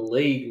in the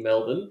league,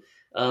 Melbourne.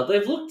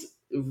 They've looked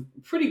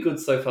pretty good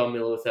so far,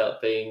 Miller,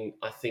 without being,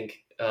 I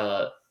think,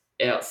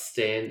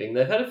 outstanding.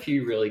 They've had a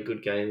few really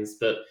good games,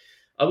 but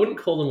I wouldn't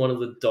call them one of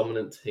the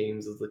dominant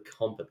teams of the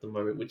comp at the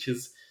moment, which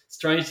is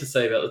strange to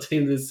say about the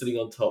team that's sitting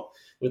on top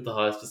with the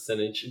highest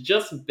percentage.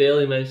 Just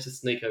barely managed to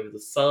sneak over the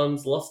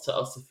Suns, lost to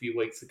us a few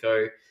weeks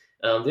ago.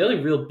 The only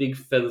real big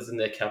feathers in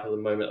their cap at the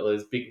moment are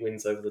those big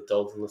wins over the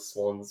Dogs and the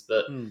Swans.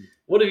 But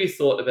what have you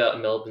thought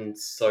about Melbourne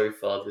so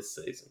far this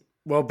season?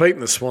 Well, beating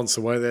the Swans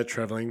the way they're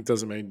travelling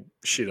doesn't mean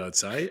shit, I'd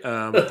say, at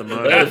the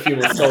moment. They had a few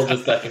more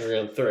soldiers back in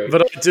round 3.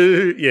 But I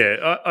do,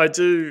 I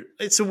do.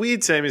 It's a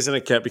weird team, isn't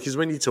it, Kat? Because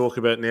when you talk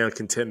about now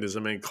contenders,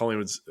 I mean,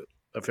 Collingwood's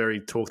a very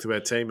talked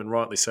about team, and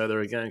rightly so, they're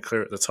again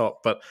clear at the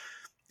top. But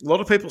a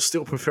lot of people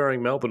still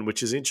preferring Melbourne,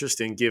 which is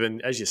interesting given,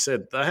 as you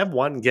said, they have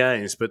won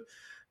games, but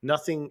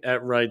nothing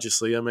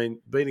outrageously. I mean,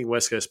 beating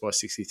West Coast by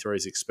 63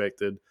 is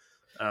expected.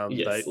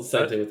 Yes,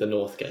 same thing with the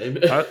North game.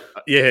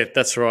 Yeah,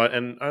 that's right.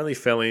 And only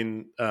fell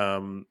in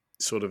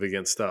sort of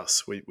against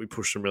us. We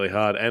pushed them really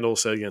hard, and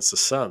also against the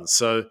Suns.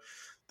 So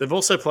they've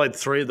also played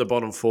 3 of the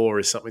bottom 4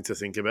 is something to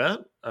think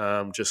about,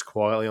 just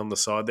quietly on the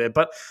side there.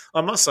 But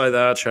I must say they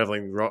are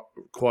travelling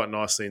quite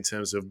nicely in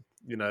terms of,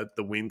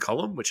 the win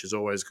column, which is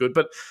always good.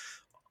 But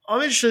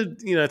I'm interested,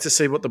 to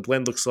see what the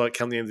blend looks like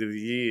come the end of the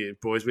year,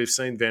 boys. We've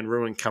seen Van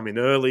Ruin come in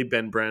early,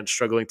 Ben Brown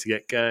struggling to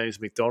get games,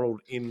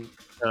 McDonald in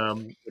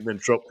and then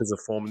dropped as a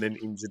form and then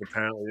injured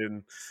apparently,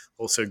 and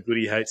also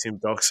Goody hates him,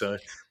 Doc, so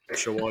not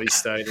sure why he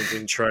stayed and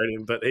didn't trade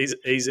him, but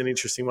he's an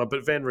interesting one.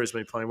 But Van Ruin's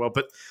been playing well.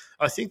 But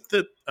I think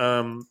that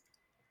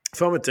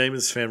if I'm a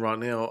Demons fan right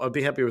now, I'd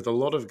be happy with a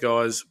lot of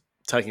guys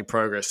taking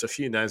progress. A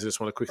few names I just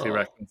want to quickly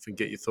rack off and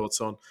get your thoughts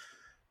on.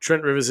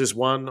 Trent Rivers is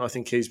one. I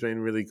think he's been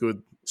really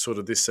good sort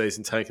of this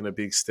season, taking a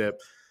big step.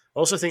 I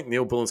also think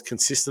Neil Bullen's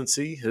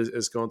consistency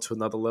has gone to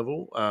another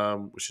level,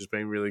 which has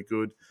been really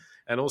good.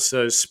 And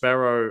also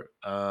Sparrow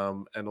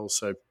and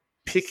also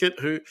Pickett,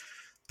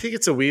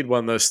 Pickett's a weird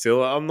one though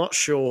still. I'm not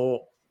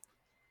sure.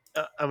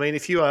 I mean,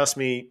 if you ask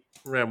me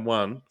round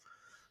 1,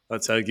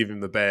 I'd say I'd give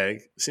him the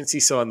bag. Since he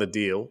signed the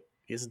deal,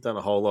 he hasn't done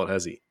a whole lot,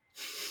 has he?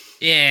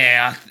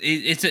 Yeah,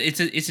 he's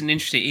an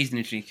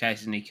interesting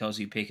case, isn't he,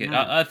 Kelsey Pickett?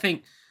 I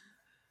think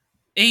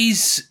he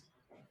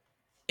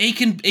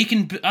can.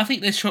 I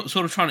think they're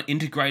sort of trying to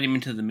integrate him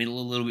into the middle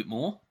a little bit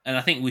more, and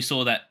I think we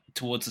saw that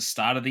towards the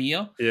start of the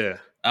year. Yeah.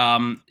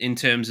 In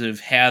terms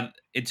of how,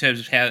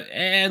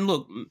 and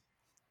look,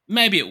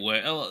 maybe it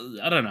worked.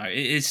 I don't know.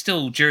 It's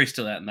still jury's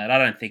still out in that. I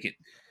don't think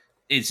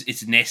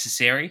it's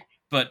necessary,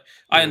 but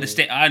I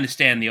understand. I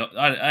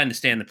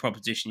understand the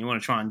proposition. You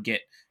want to try and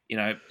get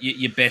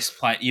your best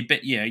play,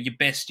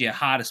 your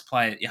hardest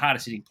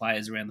hitting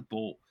players around the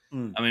ball.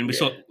 I mean, we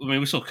saw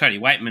Cody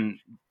Waitman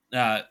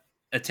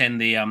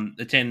attend a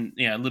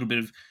little bit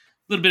of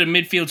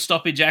midfield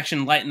stoppage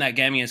action late in that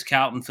game against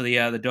Carlton for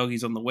the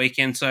Doggies on the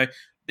weekend. So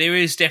there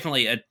is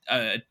definitely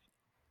a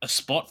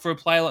spot for a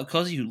player like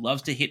Cozzy who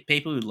loves to hit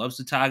people, who loves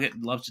to target,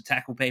 loves to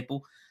tackle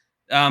people.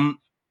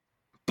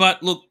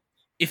 But look,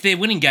 if they're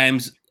winning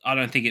games, I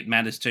don't think it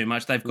matters too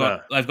much. They've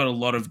got a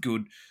lot of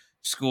good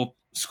score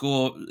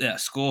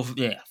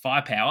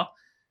firepower.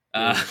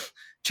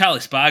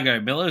 Charlie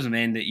Spargo Miller is a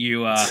man that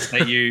you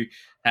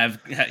have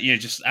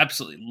just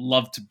absolutely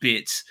love to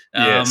bits.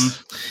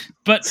 Yes.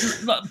 But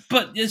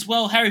as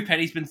well, Harry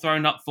Petty's been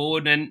thrown up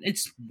forward and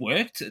it's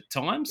worked at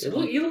times.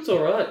 He looks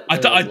all right. I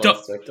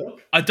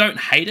don't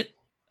hate it.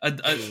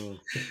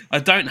 I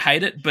don't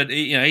hate it, but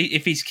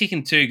if he's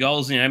kicking 2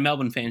 goals,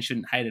 Melbourne fans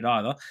shouldn't hate it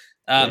either.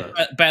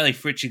 Bailey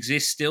Fritsch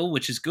exists still,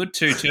 which is good.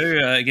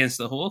 2-2 against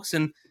the Hawks,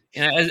 and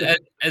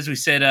as we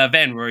said,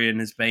 Van Rooyen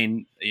has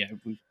been.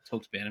 We've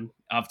talked about him.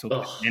 I've talked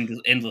about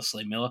him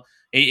endlessly. Miller.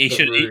 He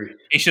should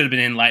have been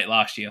in late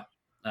last year.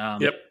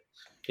 Yep.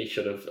 He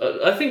should have.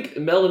 I think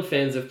Melbourne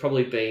fans have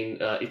probably been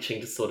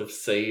itching to sort of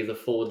see the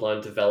forward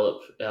line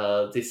develop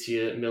this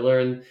year, Miller,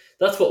 and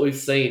that's what we've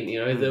seen.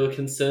 There were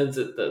concerns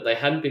that they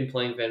hadn't been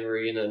playing Van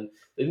Rooyen, and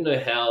they didn't know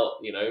how.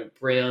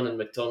 Brown and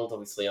McDonald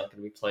obviously aren't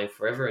going to be playing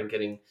forever and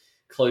getting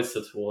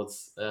closer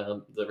towards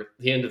the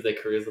end of their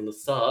careers than the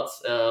start.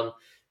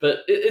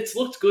 But it's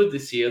looked good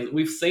this year.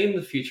 We've seen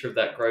the future of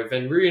that grow.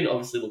 Van Rooyen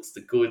obviously looks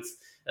the goods.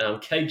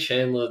 Cade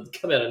Chandler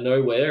come out of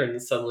nowhere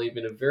and suddenly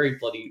been a very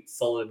bloody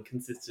solid and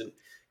consistent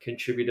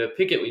contributor.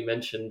 Pickett, we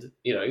mentioned,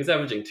 he's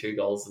averaging 2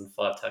 goals and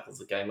 5 tackles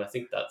a game. I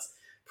think that's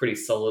pretty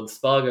solid.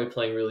 Spargo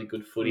playing really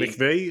good footy.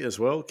 McVee as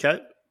well,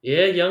 Kat.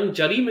 Yeah, young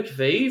Juddy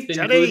McVee's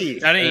been good.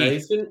 He's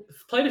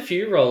played a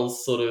few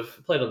roles, sort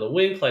of played on the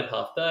wing, played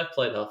half back,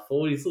 played half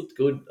forward. He's looked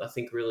good, I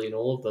think, really in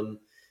all of them.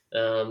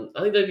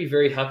 I think they'd be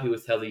very happy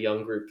with how the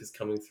young group is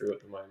coming through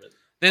at the moment.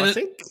 I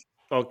think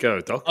I'll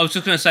go, Doc. I was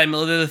just going to say,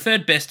 Miller, they're the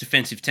 3rd best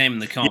defensive team in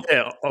the comp.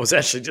 Yeah, I was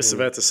actually just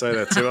about to say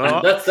that too.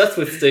 That's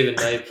with Stephen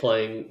May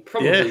playing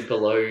probably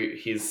below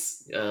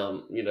his,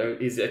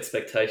 his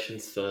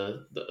expectations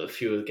for a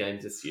few of the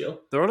games this year.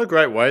 They're on a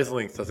great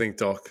wavelength, I think,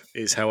 Doc,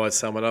 is how I'd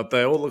sum it up.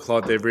 They all look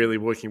like they're really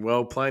working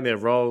well, playing their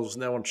roles.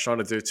 No one's trying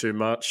to do too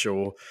much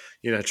or,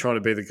 trying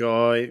to be the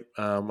guy.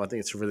 I think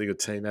it's a really good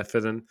team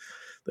effort, and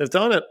they've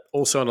done it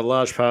also in a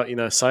large part.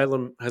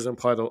 Salem hasn't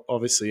played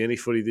obviously any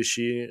footy this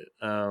year.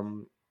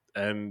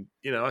 And,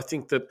 I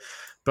think that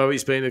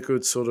Bowie's been a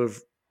good sort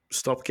of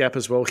stopgap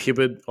as well.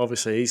 Hibbard,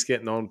 obviously, he's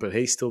getting on, but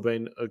he's still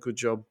been a good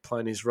job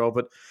playing his role.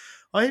 But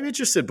I am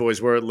interested,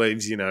 boys, where it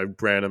leaves,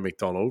 Brown and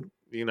McDonald,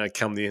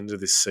 come the end of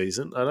this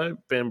season. I know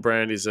Ben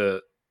Brown is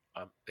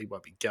he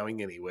won't be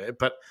going anywhere,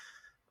 but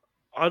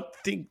I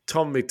think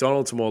Tom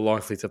McDonald's more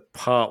likely to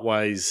part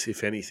ways,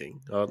 if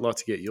anything. I'd like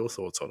to get your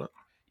thoughts on it.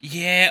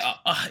 Yeah,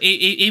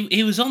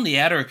 he was on the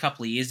outer a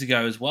couple of years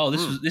ago as well.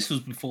 This was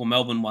before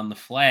Melbourne won the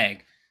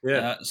flag.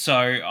 Yeah.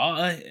 There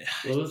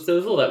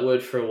was all that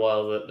word for a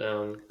while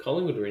that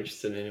Collingwood were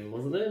interested in him,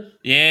 wasn't there?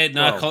 Yeah,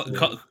 no,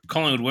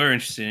 Collingwood were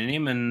interested in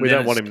him, and we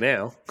don't want him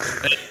now.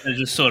 It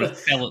just sort of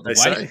fell at the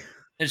wayside.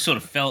 It sort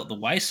of fell at the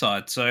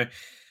wayside. So,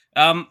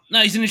 no,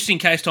 he's an interesting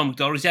case, Tom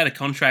McDonald. He's out of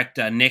contract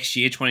next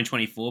year,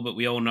 2024, but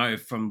we all know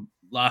from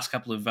last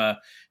couple of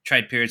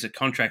trade periods that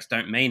contracts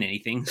don't mean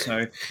anything.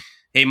 So.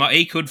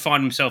 He could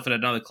find himself at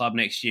another club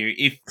next year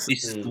if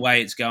this is the way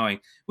it's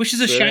going, which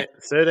is a shame.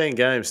 13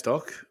 games,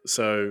 Doc.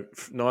 So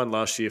 9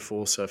 last year,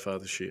 4 so far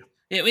this year.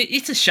 Yeah,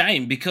 it's a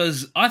shame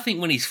because I think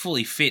when he's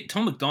fully fit,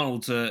 Tom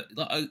McDonald's an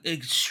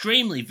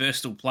extremely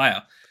versatile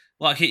player.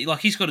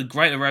 He's got a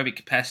great aerobic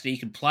capacity. He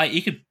could play.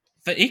 He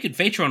could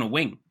feature on a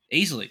wing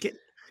easily.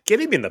 Get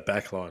him in the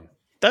back line.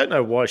 Don't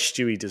know why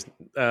Goody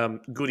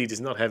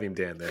does not have him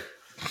down there.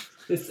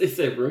 Is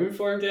there room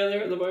for him down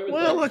there at the moment?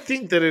 Well, I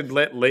think that it'd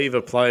let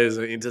Lever play as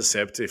an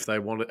intercept if they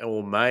want it,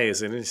 or May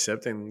as an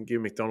intercept, and give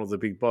McDonald the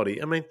big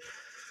body. I mean,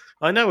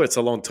 I know it's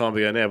a long time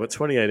ago now, but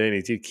 2018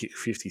 he did kick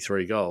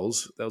 53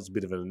 goals. That was a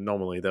bit of an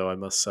anomaly, though, I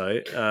must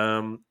say.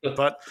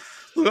 But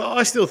look,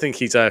 I still think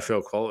he's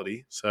AFL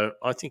quality, so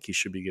I think he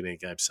should be getting a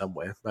game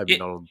somewhere. Maybe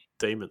not on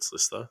Demons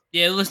list, though.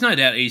 Yeah, well, there's no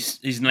doubt he's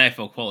an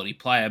AFL quality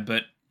player,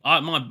 but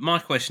my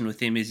question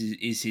with him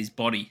is his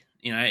body.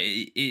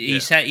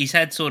 He's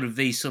had sort of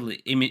these sort of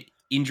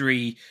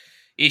injury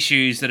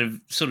issues that have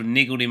sort of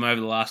niggled him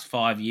over the last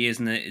 5 years,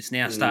 and it's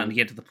now starting to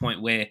get to the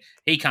point where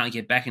he can't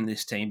get back in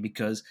this team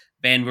because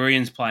Van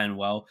Rooyen's playing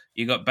well.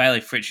 You got Bailey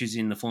Fritsch who's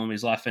in the form of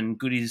his life, and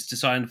Goody's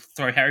deciding to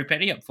throw Harry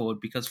Petty up forward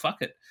because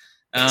fuck it.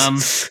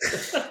 And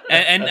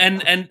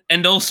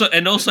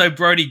also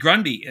Brody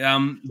Grundy.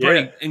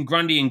 And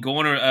Grundy and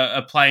Gorner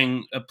are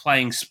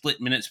playing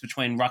split minutes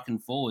between ruck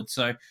and forward.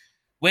 So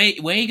where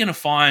are you going to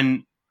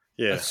find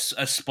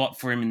a spot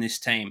for him in this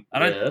team?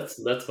 That's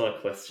my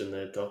question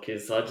there, Doc,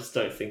 is I just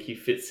don't think he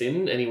fits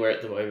in anywhere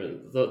at the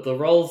moment. The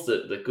roles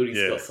that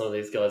Goody's got some of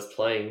these guys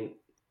playing,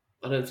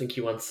 I don't think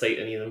you unseat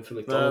any of them for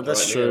McDonald. No,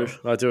 that's true.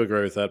 I do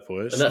agree with that,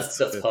 boys. And that's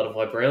part of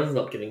why Brown's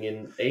not getting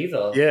in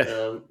either.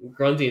 Yeah.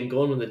 Grundy and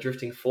Gorn, when they're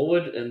drifting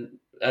forward, and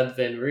add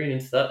Van Rooyen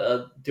into that,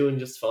 are doing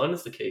just fine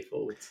as the key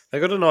forwards. They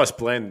got a nice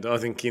blend, I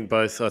think, in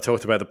both. I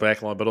talked about the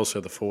back line, but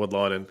also the forward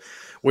line. And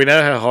we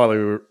know how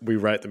highly we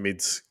rate the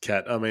mids,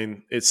 Cat. I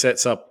mean, it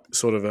sets up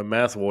sort of a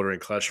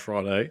mouth-watering clash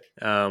Friday.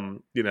 I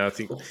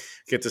think you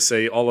get to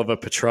see Oliver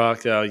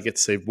Petrarca, you get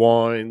to see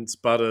Wines,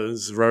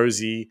 Butters,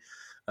 Rosie.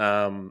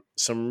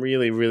 Some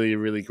really, really,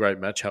 really great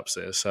matchups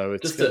there. So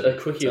it's just a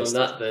quickie on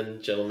that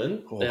then,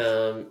 gentlemen.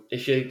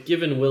 If you're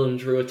giving Willem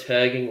Drew a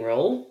tagging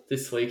role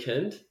this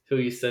weekend, who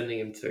are you sending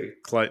him to?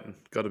 Clayton.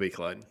 Got to be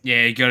Clayton.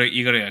 Yeah, you got to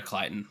go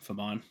Clayton for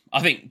mine.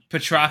 I think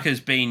Petrarca's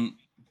been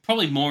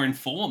probably more in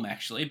form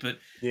actually, but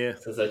yeah,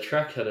 because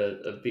Track had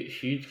a bit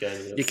huge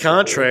game. You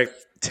can't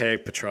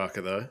tag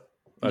Petrarca though.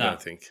 I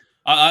don't think.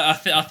 I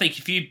think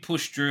if you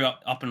push Drew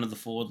up into the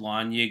forward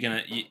line,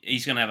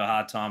 he's gonna have a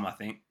hard time. I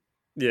think.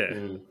 Yeah.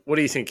 What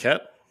do you think,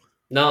 Kat?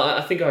 No,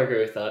 I think I agree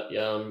with that.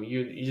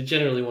 You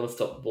generally want to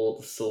stop the ball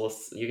at the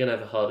source. You're going to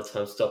have a harder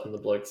time stopping the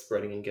bloke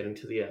spreading and getting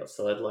to the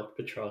outside like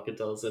Petrarca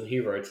does, and he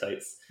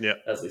rotates,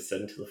 as we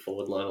said, into the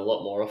forward line a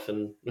lot more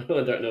often. I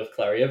don't know if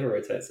Clary ever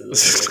rotates into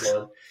the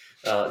forward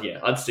line.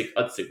 I'd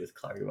stick with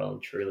Clary well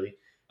and truly.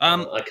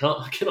 I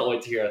cannot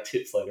wait to hear our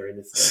tips later in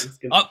this game. It's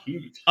going to be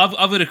huge. I've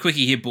got a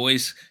quickie here,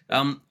 boys.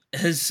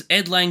 Is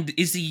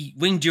the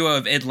wing duo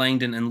of Ed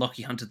Langdon and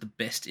Lockie Hunter the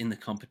best in the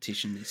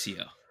competition this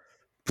year?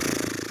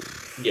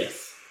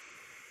 Yes.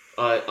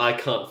 I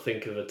can't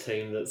think of a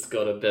team that's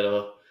got a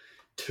better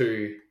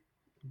two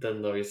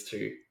than those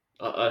two.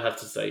 I'd have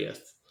to say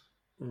yes.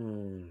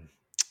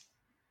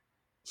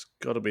 It's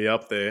got to be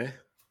up there.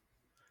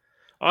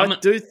 I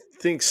do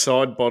think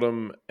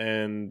Sidebottom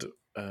and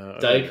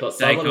Dacos.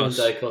 Sidebottom and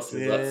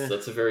Dacos,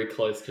 that's a very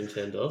close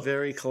contender.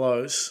 Very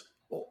close.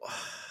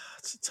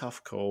 It's a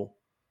tough call.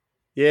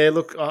 Yeah,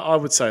 look, I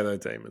would say they're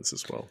Demons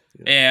as well.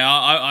 Yeah,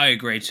 I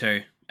agree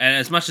too. And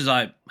as much as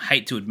I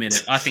hate to admit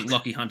it, I think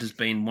Lockie Hunter's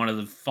been one of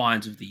the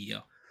finds of the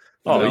year.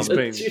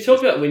 You talk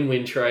about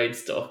win-win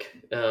trades, Doc.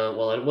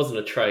 Well, it wasn't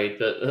a trade,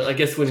 but I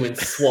guess win-win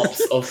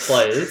swaps of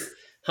players.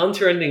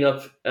 Hunter ending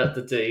up at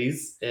the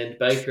D's and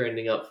Baker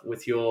ending up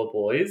with your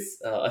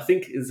boys, I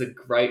think is a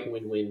great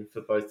win-win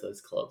for both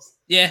those clubs.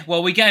 Yeah,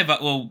 well, we gave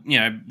up. Well,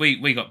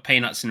 we got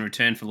peanuts in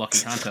return for Lockie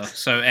Hunter.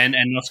 So and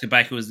Oscar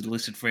Baker was the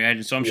listed free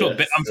agent. So I'm sure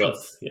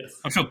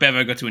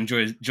Bevo got to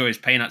enjoy his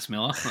peanuts,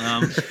 Miller.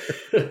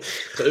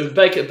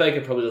 Baker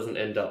probably doesn't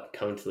end up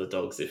coming to the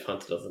Dogs if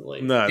Hunter doesn't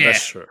leave. No,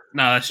 that's true.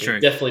 No, that's true. He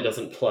definitely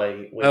doesn't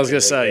play. I was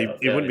going to say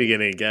he wouldn't be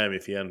getting a game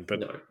if he hadn't.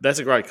 But that's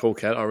a great call,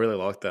 Kat. I really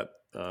like that.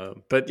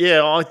 But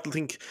yeah, I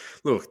think,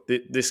 look,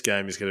 this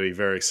game is going to be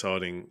very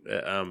exciting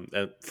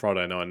at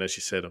Friday night. And as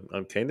you said,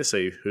 I'm keen to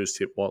see who's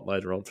tipped what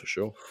later on for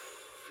sure.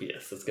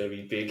 Yes, it's going to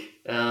be big.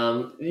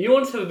 You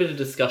want to have a bit of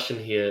discussion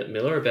here,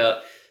 Miller,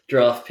 about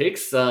draft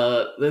picks.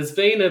 There's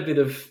been a bit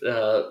of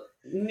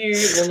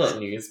news, well, not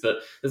news, but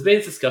there's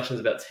been discussions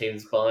about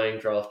teams buying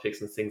draft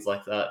picks and things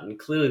like that. And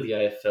clearly the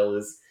AFL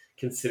is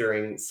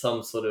considering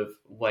some sort of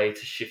way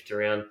to shift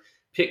around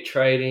pick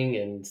trading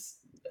and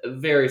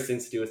various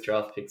things to do with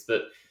draft picks.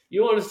 But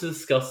you wanted to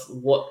discuss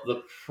what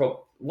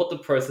the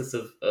process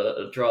of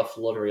a draft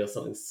lottery or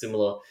something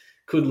similar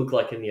could look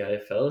like in the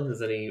AFL, and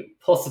there's any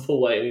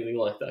possible way anything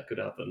like that could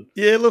happen.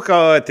 Yeah, look,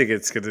 I think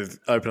it's going to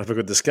open up a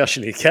good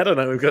discussion here, Kat. I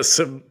know we've got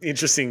some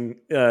interesting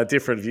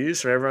different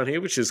views from everyone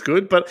here, which is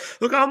good. But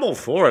look, I'm all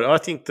for it. I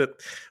think that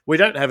we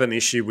don't have an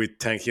issue with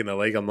tanking the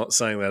league. I'm not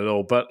saying that at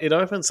all. But it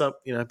opens up,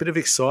 a bit of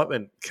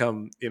excitement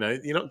come,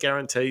 you're not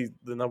guaranteed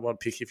the number one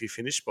pick if you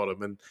finish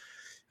bottom.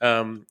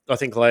 And I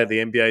think later the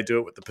NBA do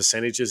it with the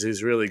percentages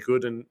is really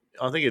good. And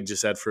I think it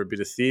just add for a bit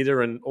of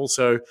theatre. And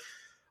also,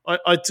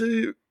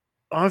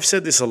 I've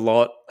said this a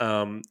lot,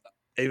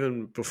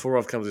 even before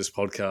I've come to this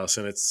podcast,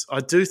 and I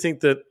do think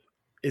that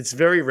it's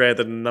very rare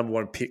that a number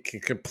one pick can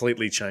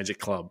completely change a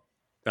club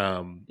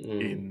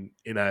in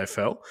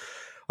AFL.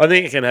 I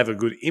think it can have a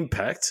good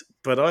impact,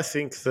 but I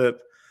think that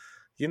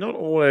you're not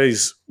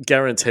always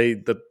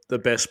guaranteed the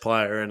best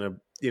player in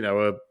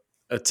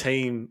a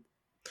team.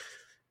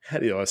 How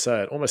do I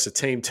say it? Almost a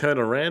team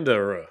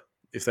turnarounder,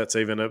 if that's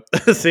even a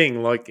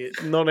thing. Like,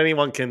 not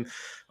anyone can.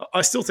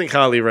 I still think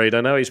Harley Reid,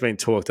 I know he's been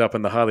talked up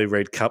in the Harley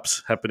Reid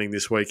Cup's happening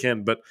this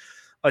weekend, but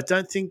I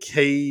don't think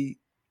he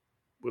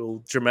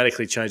will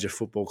dramatically change a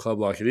football club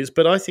like it is.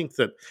 But I think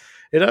that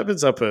it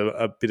opens up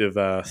a bit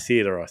of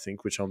theatre, I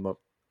think, which I'm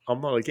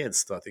not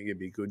against. I think it'd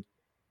be good.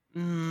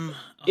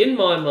 In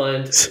my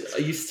mind,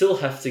 you still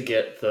have to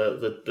get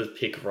the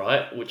pick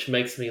right, which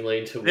makes me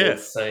lean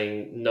towards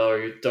saying,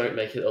 no, don't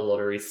make it a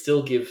lottery.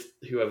 Still give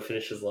whoever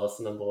finishes last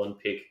the number one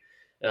pick.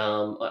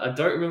 I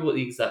don't remember what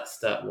the exact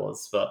stat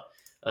was, but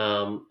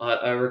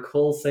I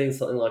recall seeing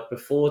something like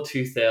before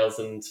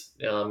 2000,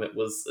 there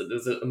was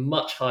a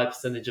much higher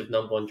percentage of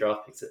number one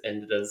draft picks that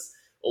ended as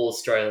all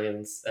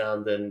Australians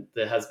than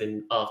there has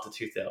been after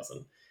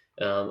 2000.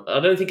 I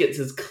don't think it's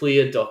as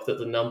clear, Doc, that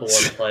the number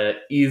one player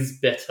is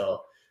better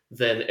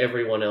than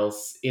everyone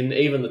else in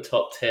even the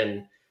top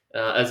 10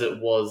 as it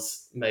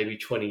was maybe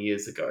 20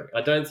 years ago.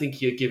 I don't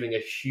think you're giving a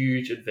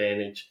huge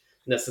advantage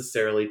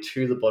necessarily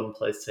to the bottom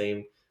place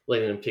team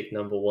letting them pick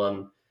number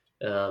one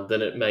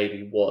than it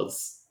maybe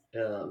was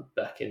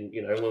back in,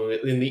 when we were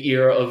in the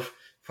era of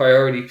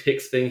priority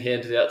picks being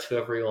handed out to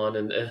everyone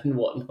and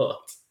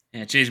whatnot.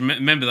 Yeah, geez,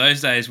 remember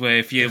those days where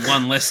if you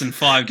won less than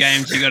 5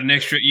 games, you got an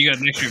extra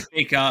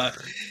pick.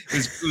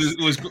 It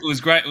was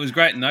great. It was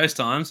great in those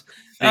times.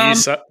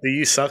 The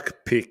you suck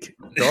pick,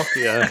 Doc.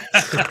 Yeah,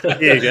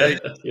 here you go.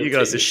 You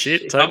guys are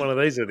shit. Take one of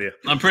these with you.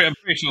 I'm pretty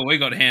sure we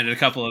got handed a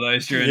couple of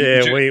those during.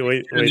 Yeah,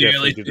 we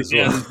definitely did as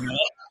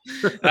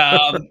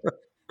well.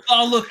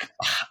 Oh, look,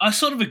 I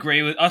sort of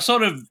agree with.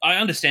 I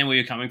understand where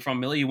you're coming from,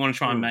 Millie. You want to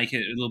try and make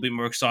it a little bit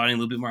more exciting, a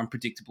little bit more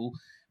unpredictable.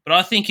 But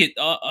I think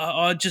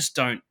I just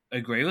don't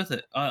agree with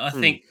it. I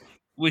think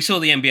we saw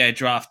the NBA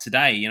draft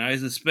today.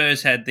 The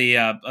Spurs had the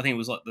I think it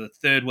was like the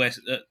third worst,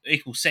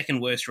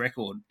 second worst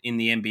record in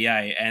the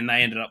NBA, and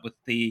they ended up with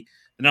the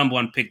number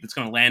one pick that's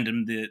going to land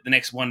them the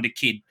next wonder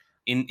kid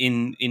in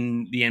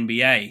the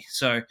NBA.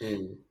 So,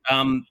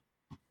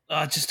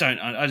 I just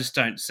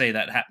don't see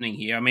that happening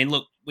here. I mean,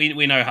 look,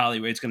 we know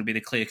Harley Reid's going to be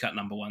the clear cut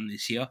number one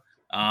this year,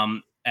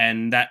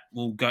 and that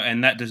will go,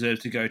 and that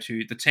deserves to go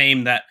to the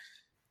team that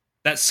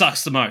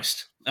sucks the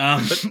most.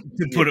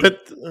 To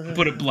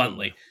put it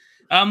bluntly.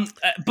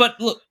 But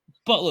look,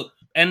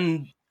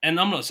 and I'm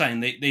not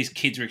saying these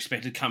kids are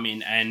expected to come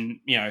in and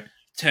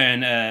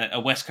turn a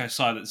West Coast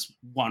side that's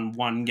won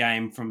one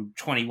game from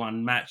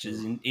 21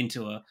 matches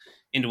into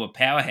a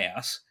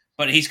powerhouse.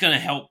 But he's going to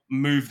help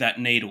move that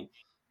needle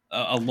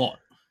a lot.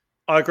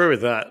 I agree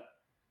with that,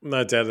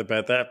 no doubt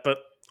about that. But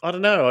I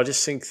don't know. I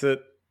just think that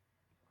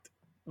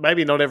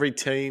maybe not every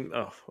team.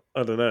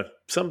 I don't know.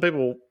 Some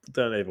people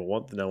don't even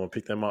want the number one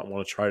pick. They might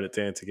want to trade it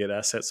down to get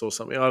assets or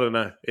something. I don't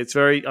know. It's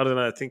very. I don't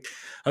know. I think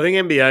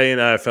NBA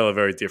and AFL are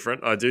very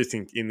different. I do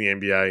think in the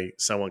NBA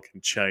someone can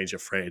change a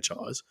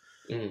franchise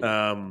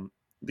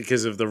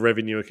because of the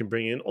revenue it can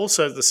bring in.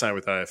 Also, the same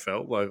with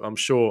AFL. Like, I'm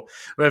sure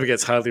whoever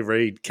gets Harley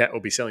Reid, Cat will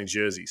be selling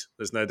jerseys.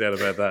 There's no doubt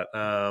about that.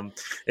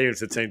 Even if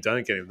the team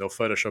don't get him, they'll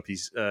Photoshop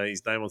his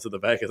name onto the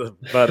back of them.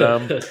 But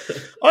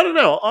I don't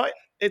know.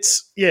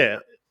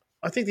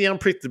 I think the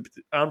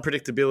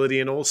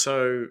unpredictability and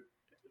also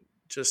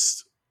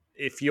just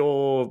if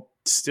you're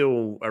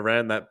still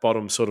around that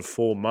bottom sort of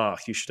 4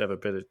 mark, you should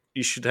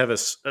have a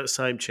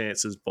same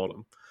chance as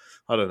bottom.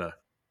 I don't know.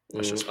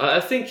 I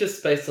think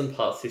just based on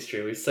past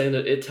history, we've seen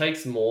that it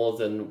takes more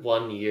than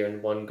 1 year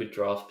and one good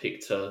draft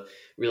pick to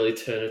really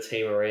turn a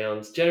team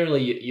around.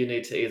 Generally, you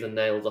need to either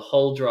nail the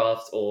whole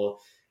draft or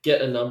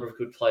get a number of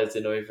good players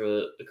in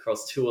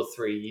across 2 or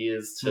 3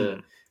 years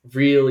to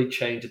really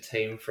change a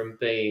team from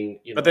being,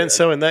 But then,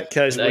 so in that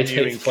case, an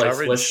 18th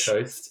place West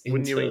Coast.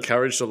 Wouldn't you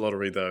encourage the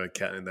lottery though,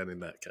 Kat? And then in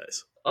that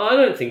case, I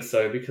don't think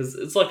so, because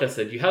it's like I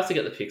said, you have to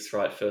get the picks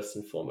right first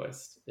and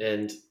foremost,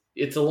 and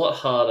it's a lot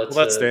harder.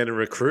 Well, that's down to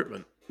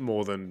recruitment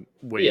more than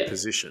where you're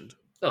positioned.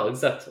 Oh,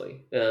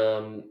 exactly.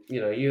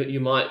 You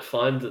might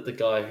find that the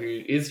guy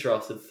who is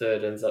drafted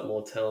third ends up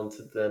more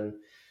talented than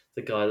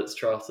the guy that's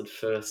drafted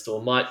first,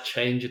 or might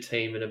change a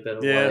team in a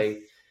better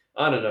way.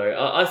 I don't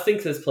know. I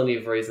think there's plenty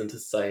of reason to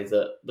say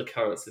that the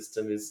current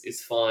system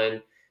is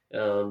fine.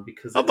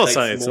 Because I'm not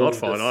saying it's not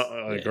fine.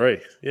 I agree.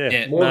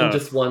 Yeah. More than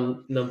just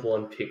one number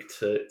one pick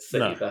to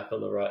set you back on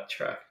the right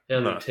track. How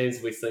many teams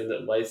have we seen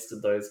that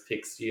wasted those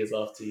picks years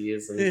after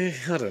years? And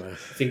I don't know.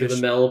 Think of the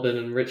Melbourne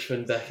and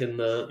Richmond back in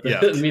the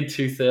mid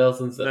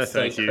 2000s. No,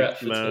 thank you. Crap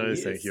for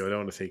thank you. I don't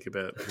want to think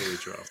about who we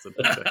drafted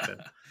back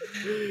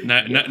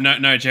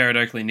then. No, Jared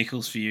Oakley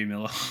Nichols for you,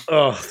 Miller.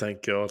 Oh,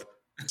 thank God.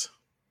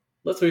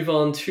 Let's move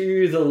on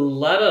to the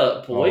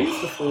ladder, boys,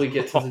 before we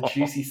get to the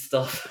juicy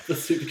stuff, the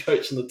super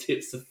coach and the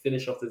tips to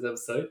finish off this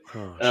episode.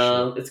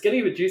 It's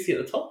getting a bit juicy at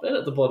the top and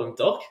at the bottom,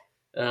 Doc.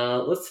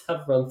 Let's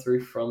have a run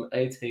through from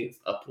 18th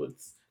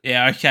upwards.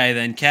 Yeah, okay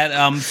then, Kat.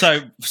 So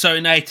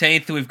in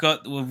 18th we've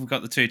got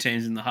the two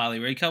teams in the Harley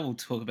Reid Cup. We'll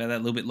talk about that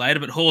a little bit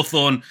later. But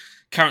Hawthorn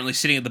currently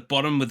sitting at the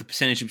bottom with a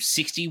percentage of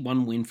 60,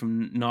 1 win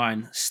from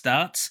 9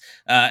 starts,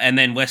 and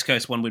then West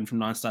Coast 1 win from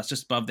 9 starts,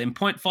 just above them,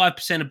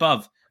 0.5%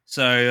 above.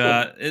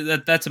 So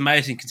that's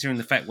amazing considering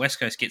the fact West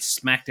Coast gets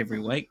smacked every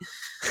week.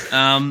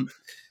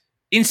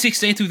 In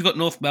 16th, we've got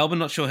North Melbourne.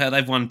 Not sure how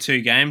they've won 2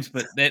 games,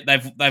 but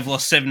they've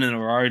lost 7 in a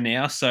row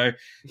now. So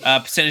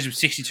percentage of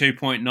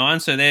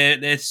 62.9. So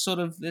they're sort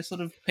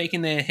of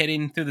peeking their head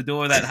in through the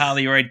door of that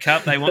Harley Reid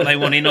Cup. They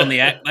want in on the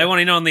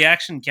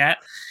action, Cat.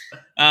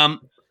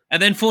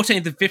 And then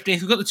 14th and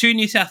 15th, we've got the 2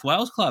 New South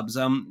Wales clubs.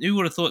 Who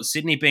would have thought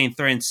Sydney being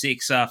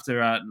 3-6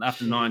 after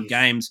 9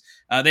 games?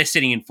 They're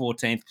sitting in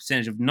 14th,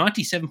 percentage of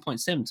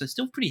 97.7, so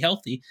still pretty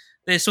healthy.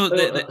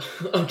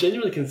 I'm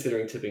genuinely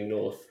considering tipping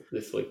North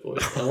this week,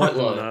 boys. I won't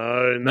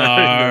lie. No.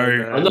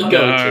 I'm not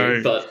going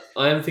to, but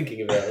I am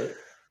thinking about it.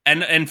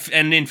 And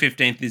in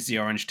 15th is the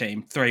Orange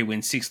team, 3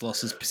 wins, 6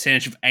 losses,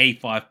 percentage of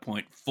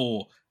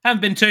 85.4.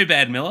 Haven't been too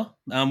bad, Miller.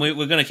 We're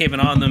going to keep an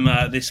eye on them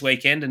this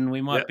weekend, and we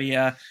might be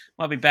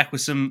back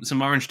with some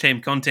Orange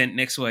team content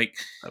next week.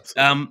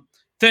 Absolutely.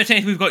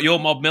 13th, we've got your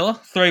mob, Miller.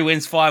 3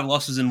 wins, 5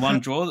 losses, and 1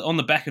 draw on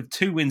the back of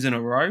 2 wins in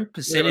a row.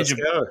 Percentage of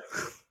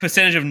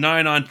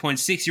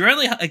 99.6. You're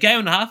only a game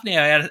and a half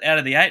now out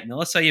of the 8,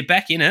 Miller, so you're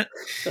back in it.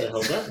 What the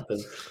hell's that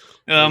happened?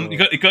 You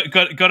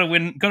got to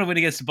win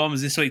against the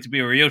Bombers this week to be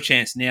a real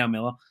chance now,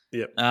 Miller.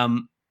 Yep.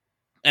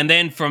 And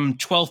then from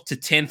 12th to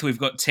 10th, we've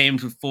got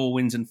teams with 4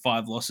 wins and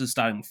 5 losses,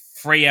 starting with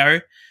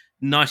Freo,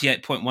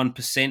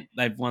 98.1%.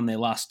 They've won their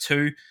last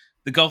 2.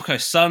 The Gold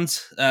Coast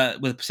Suns,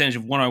 with a percentage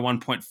of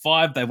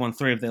 101.5. They've won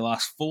 3 of their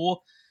last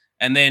 4.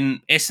 And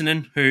then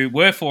Essendon, who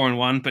were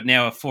 4-1, but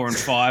now are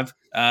 4-5,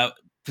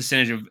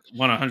 percentage of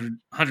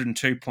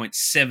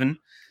 102.7.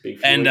 Big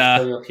and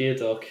coming up here,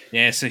 Doc.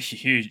 Yeah, so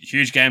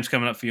huge games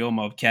coming up for your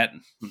mob, Cat.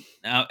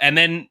 And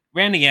then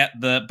rounding out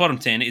the bottom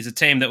 10 is a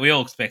team that we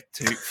all expect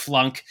to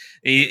flunk.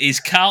 Is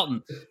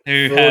Carlton,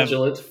 who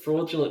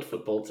fraudulent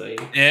football team.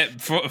 Yeah,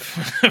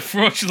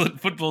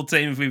 fraudulent football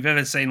team if we've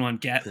ever seen one,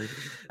 Cat.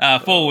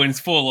 4 wins,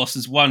 4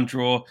 losses, 1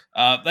 draw.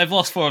 They've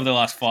lost 4 of their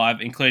last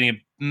 5, including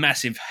a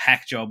massive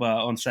hack job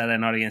on Saturday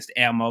night against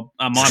my mob.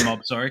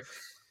 Sorry.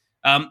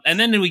 And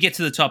then we get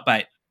to the top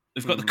 8.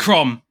 We've got the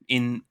Crom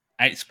in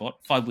 8th spot,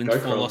 5 wins,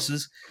 4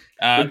 losses.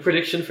 Good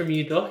prediction from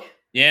you, Doc.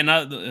 Yeah,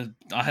 no,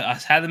 I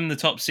had them in the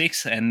top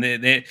 6, and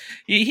they're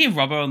you hear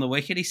Robbo on the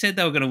weekend. He said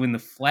they were going to win the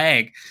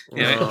flag. Oh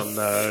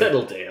no!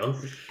 Settle down.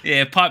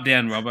 Yeah, pipe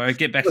down, Robbo.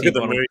 Get back to your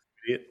bottom.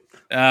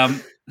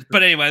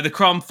 But anyway, the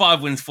Crom,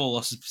 5 wins, 4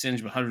 losses,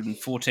 percentage of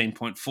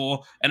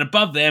 114.4, and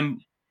above them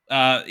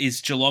is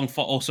Geelong,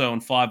 also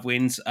on 5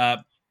 wins.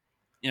 The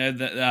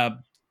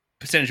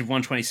percentage of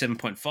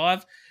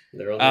 127.5.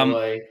 They're on their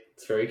way.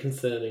 It's very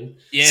concerning.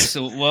 Yes,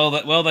 they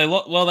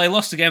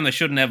lost a game they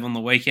shouldn't have on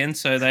the weekend,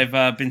 so they've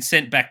been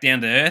sent back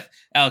down to earth.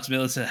 Alex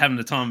Miller's having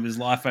the time of his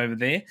life over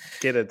there.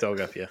 Get a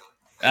dog up here.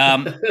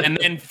 And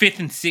then 5th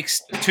and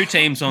 6th, 2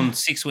 teams on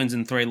 6 wins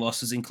and 3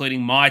 losses,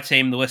 including my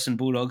team, the Western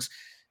Bulldogs.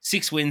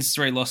 6 wins,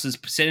 3 losses,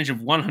 percentage of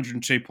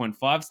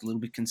 102.5. It's a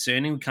little bit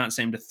concerning. We can't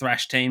seem to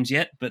thrash teams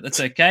yet, but that's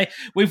okay.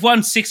 We've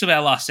won 6 of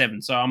our last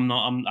 7, so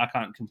I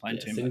can't complain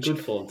too much. In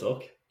good form,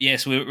 Doc.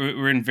 Yes,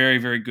 we're in very,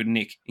 very good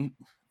nick.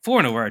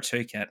 4 in a row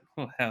too, Cat.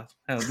 Oh, how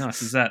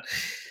nice is that?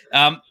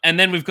 And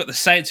then we've got the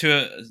Saints,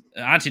 who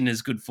aren't in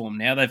as good form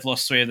now. They've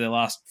lost 3 of their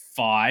last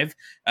 5,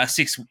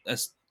 6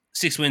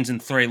 wins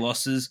and 3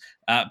 losses,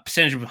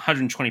 percentage of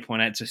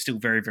 120.8, so still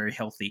very, very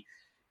healthy.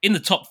 In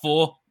the top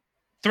 4,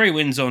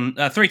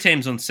 3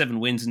 teams on 7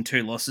 wins and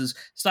 2 losses,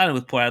 starting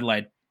with Port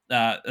Adelaide,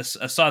 a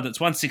side that's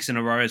won 6 in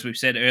a row, as we've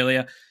said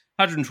earlier,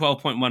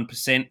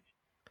 112.1%.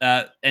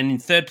 And in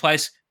third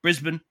place,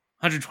 Brisbane,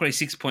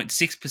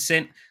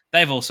 126.6%.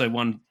 They've also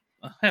won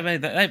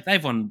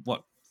they've won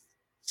what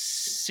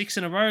 6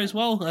 in a row as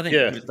well. I think.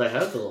 Yeah, they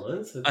have the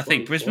Lions. I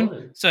think Brisbane.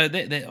 Flying. So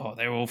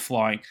they're all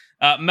flying.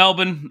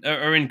 Melbourne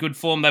are in good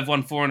form. They've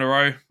won 4 in a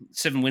row,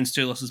 7 wins,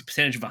 2 losses,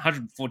 percentage of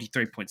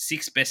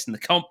 143.6, best in the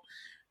comp.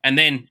 And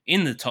then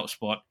in the top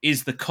spot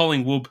is the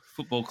Collingwood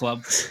Football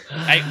Club,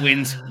 8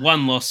 wins,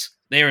 1 loss.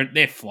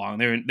 They're flying.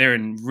 They're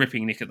in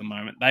ripping nick at the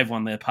moment. They've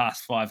won their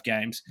past 5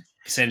 games,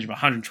 percentage of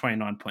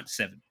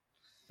 129.7.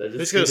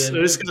 Who's going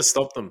to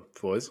stop them,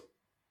 boys?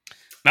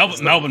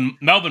 Melbourne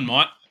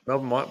might.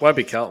 Melbourne might. Won't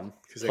be Carlton.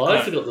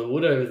 Pies have got the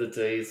wood over the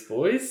D's,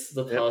 boys,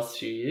 the past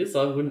few years.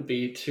 I wouldn't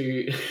be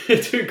too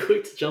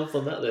quick to jump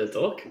on that there,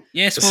 Doc.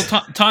 Yes,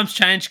 well, times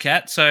change,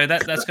 Kat, so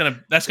that's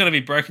gonna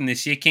be broken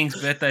this year.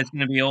 King's birthday is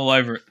going to be all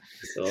over it.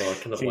 Oh, I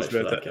cannot wait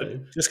for that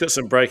game. Just got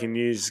some breaking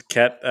news,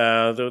 Kat.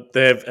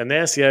 They've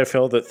announced the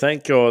AFL that,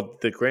 thank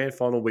God, the grand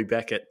final will be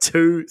back at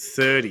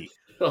 2:30.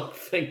 Oh,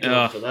 thank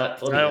God for that.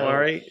 Don't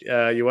worry.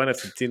 You won't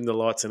have to dim the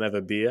lights and have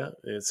a beer.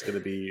 It's going to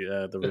be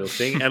the real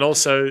thing. And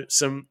also,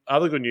 some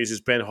other good news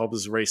is Ben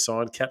Hobbs has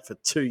re-signed Cat for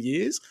 2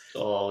 years.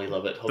 Oh, we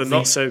love it. The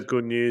not so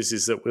good news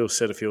is that Will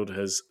Setterfield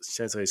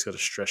sounds like he's got a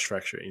stress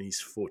fracture in his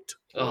foot.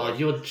 Oh,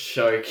 you're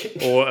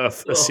joking. Or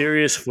a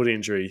serious foot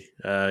injury.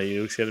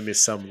 He's going to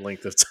miss some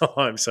length of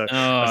time. So,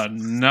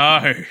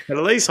 no. But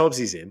at least Hobbs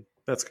is in.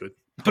 That's good.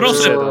 But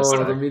also,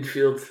 the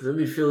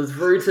midfield is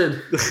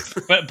rooted.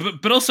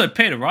 but also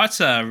Peter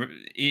Wright's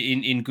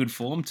in good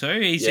form too.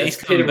 He's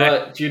Peter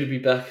Wright due to be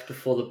back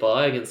before the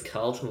bye against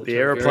Carlton. The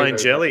aeroplane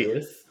jelly.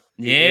 Yes,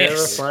 the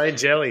aeroplane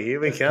jelly. Here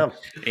we come.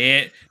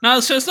 Yeah. No,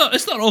 so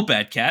it's not all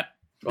bad, Kat.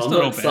 I'm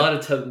not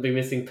excited to be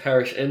missing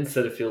Parrish and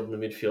Setterfield in the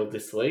midfield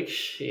this week.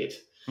 Shit.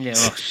 Yeah,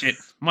 well, shit.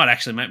 Might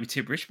actually make me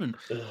tip Richmond.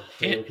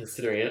 I'm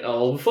considering it.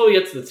 Oh, well, before we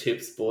get to the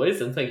tips, boys,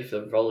 and thank you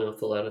for rolling off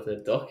the ladder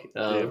there, Doc.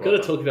 We've got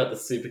to talk about the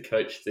Super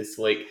Coach this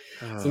week.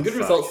 Some good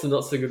results and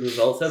not so good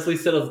results. As we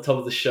said at the top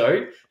of the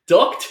show,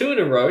 Doc, 2 in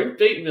a row,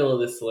 beat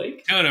Miller this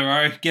week. 2 in a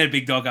row. Get a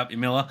big dog up, you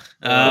Miller.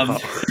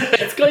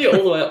 It's got you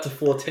all the way up to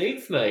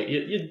 14th, mate.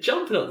 You're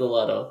jumping up the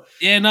ladder.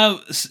 Yeah,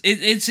 no,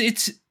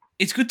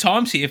 it's good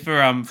times here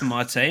for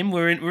my team.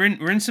 We're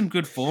in some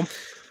good form.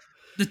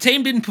 The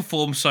team didn't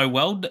perform so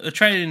well. I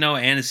traded in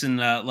Noah Anderson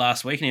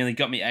last week, and he only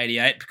got me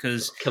 88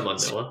 because come on,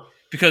 Noah.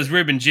 Because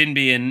Ruben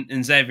Jinby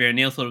and Xavier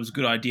O'Neill thought it was a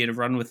good idea to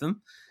run with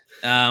them.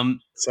 Same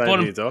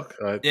here, Doc.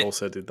 I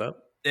also did that.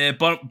 Yeah,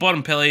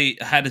 Bottom Pelly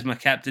had as my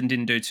captain,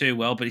 didn't do too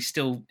well, but he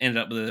still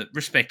ended up with a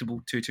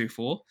respectable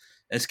 224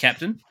 as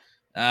captain.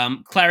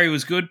 Clary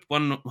was good,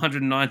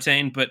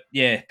 119, but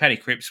yeah, Paddy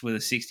Cripps with a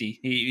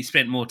 60. He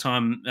spent more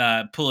time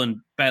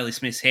pulling Bailey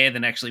Smith's hair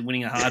than actually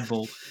winning a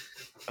hardball.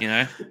 You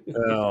know?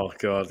 Oh,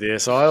 God,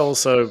 yes. I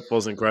also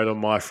wasn't great on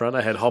my front.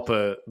 I had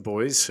Hopper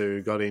boys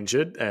who got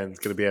injured and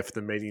going to be out for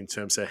the medium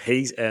term, so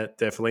he's out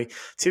definitely.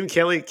 Tim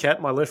Kelly, Cat,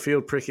 my left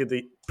field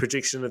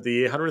prediction of the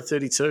year,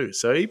 132.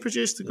 So he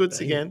produced the goods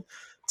again.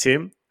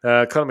 Tim.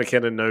 Conor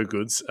McKenna, no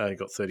goods. He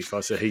got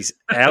 35, so he's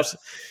out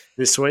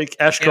this week.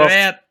 Ashcroft,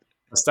 I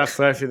stuck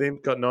flat with him,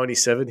 got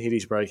 97, hit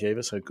his break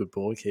even, so good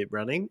boy, keep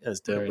running,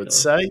 as Dale would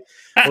say.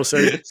 Also,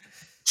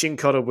 Chin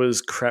Cotter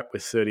was crap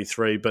with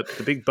 33, but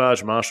the big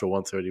Barge Marshall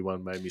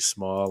 131 made me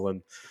smile.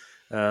 And,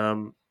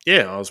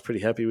 I was pretty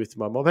happy with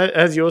my mob.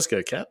 How'd yours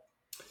go, Kat?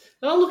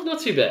 Oh, look, not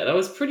too bad. I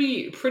was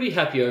pretty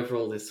happy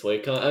overall this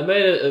week. I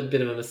made a bit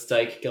of a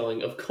mistake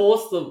going. Of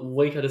course, the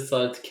week I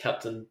decided to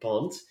captain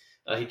Bont,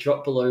 he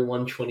dropped below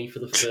 120 for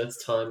the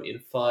first time in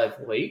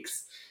 5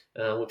 weeks.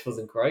 Which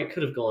wasn't great.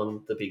 Could have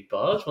gone the big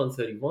Barge,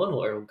 131,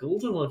 or Errol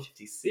Goulden,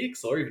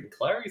 156, or even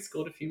Clary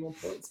scored a few more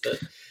points. But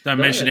don't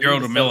mention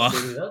Errol Miller.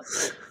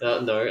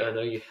 No, I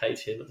know you hate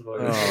him at the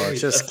moment. I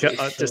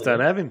just don't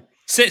have him.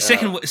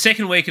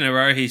 Second week in a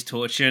row he's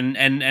torching,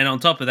 and on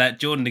top of that,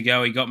 Jordan De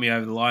Goey got me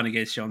over the line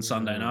against you on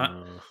Sunday night.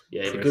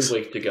 Yeah, a good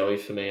week to go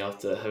for me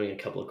after having a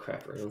couple of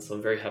crap rounds. So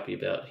I'm very happy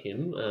about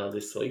him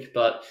this week.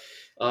 But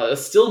I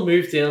still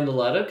moved down the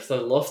ladder because I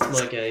lost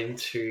my game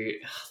to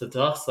the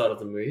dark side of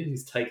the moon.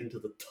 He's taken to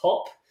the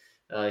top.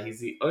 He's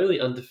the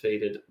only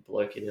undefeated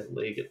bloke in our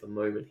league at the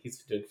moment.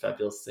 He's been doing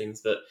fabulous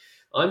things. But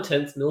I'm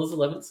 10th, Miller's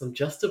 11th, so I'm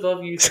just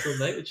above you still,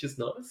 mate, which is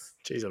nice.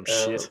 Jeez, I'm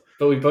shit.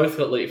 But we both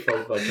got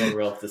leapfrogged by John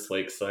Ralph this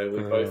week, so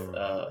we're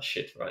both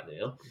shit right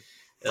now.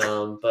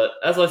 But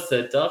as I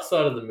said, Dark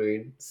Side of the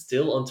Moon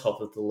still on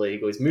top of the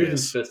league, or he's moved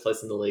into first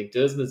place in the league.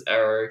 Dersman's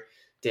Arrow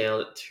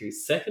down to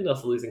second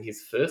after losing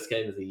his first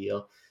game of the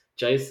year.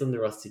 Jason, the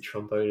Rusty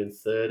Trombone, in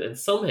third. And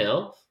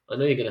somehow, I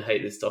know you're going to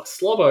hate this, Doc,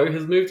 Slobbo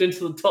has moved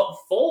into the top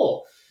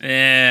 4.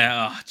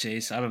 Yeah, oh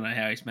jeez, I don't know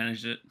how he's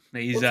managed it.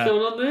 What's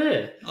going on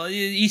there?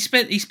 He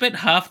spent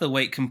half the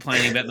week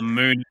complaining about the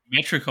Moon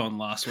Metricon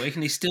last week,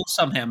 and he's still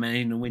somehow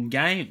managing to win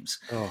games.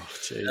 Oh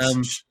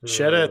jeez!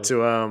 Shout out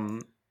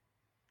to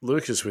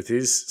Lucas with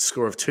his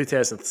score of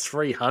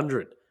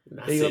 2,300.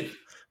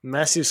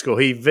 Massive score.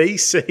 He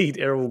VC'd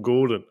Errol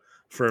Goulden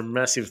for a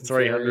massive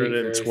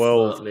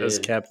 312 very as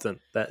captain.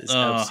 That is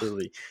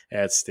absolutely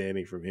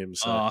outstanding from him.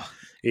 So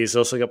he's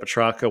also got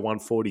Petrarca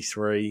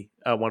 148,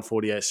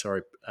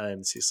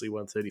 and Sicily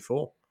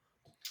 134.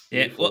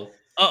 Yeah, well,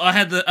 I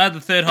had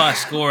the third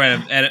highest score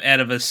out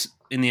of us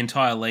in the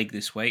entire league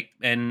this week,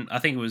 and I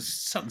think it was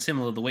something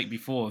similar the week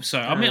before. So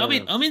I'm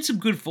in some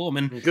good form,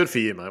 and good for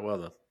you, mate. Well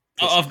done.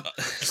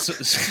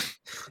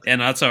 Yeah,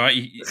 no, that's all right.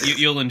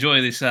 You'll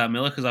enjoy this,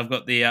 Miller, because I've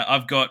got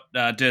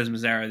Ders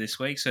Mazzaro this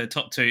week, so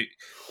top two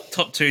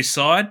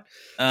side.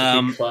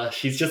 Big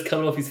clash. He's just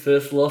coming off his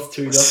first loss.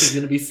 2-0. He's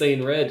going to be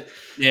seeing red.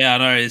 Yeah, I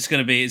know it's going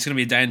to be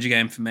a danger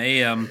game for me.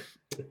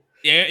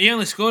 Yeah, he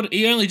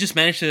only just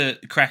managed to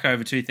crack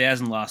over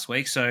 2,000 last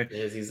week. So yeah,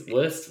 it's his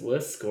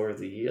worst score of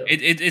the year.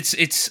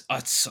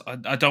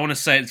 I don't want to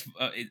say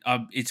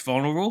it's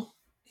vulnerable.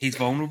 He's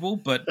vulnerable,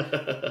 but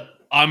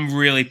I'm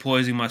really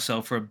poising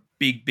myself for a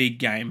big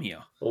game here.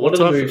 Well, what are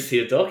the moves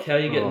here, Doc? How are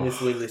you getting this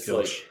win this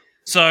week?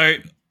 So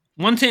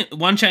one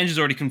change is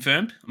already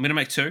confirmed. I'm going to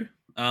make two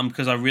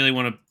because I really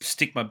want to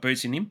stick my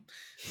boots in him.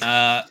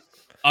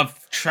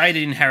 I've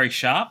traded in Harry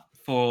Sharp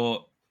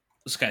for.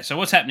 Okay, so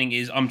what's happening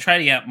is I'm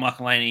trading out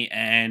Michael Laney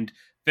and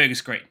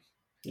Fergus Green.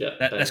 Yeah,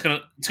 it's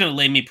gonna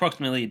leave me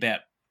approximately about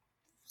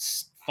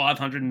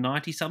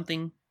 590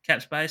 something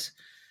cap space,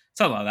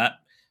 something like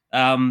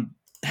that.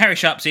 Harry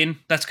Sharp's in.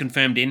 That's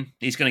confirmed in.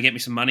 He's going to get me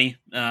some money.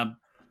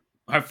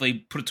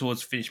 Hopefully, put it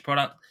towards finished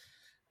product.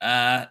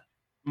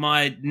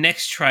 My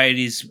next trade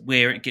is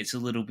where it gets a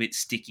little bit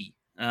sticky.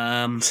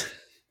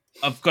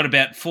 I've got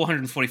about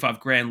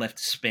 445 grand left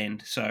to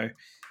spend, so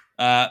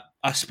I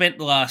spent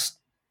the last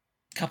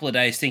couple of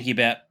days thinking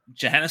about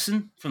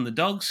Johannesson from the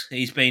Dogs.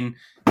 He's been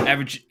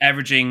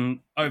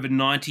averaging over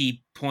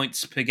 90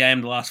 points per game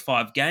the last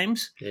 5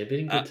 games. Yeah, been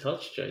in good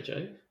touch,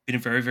 JJ. Been a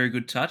very, very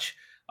good touch.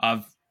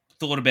 I've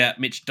thought about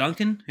Mitch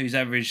Duncan, who's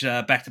averaged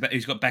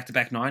who's got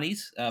back-to-back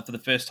 90s for the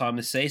first time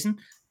this season.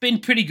 Been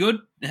pretty good.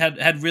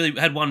 Had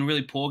one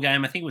really poor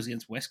game. I think it was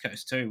against West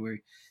Coast too, where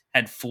he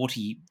had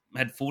 40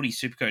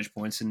 Supercoach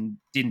points and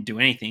didn't do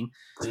anything.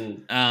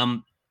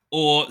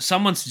 Or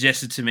someone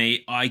suggested to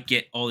me I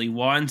get Ollie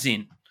Wines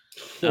in,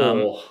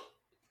 who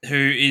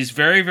is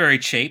very, very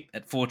cheap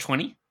at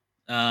 420.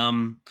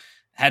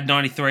 Had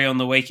 93 on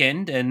the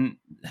weekend and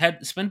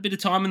had spent a bit of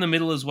time in the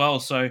middle as well.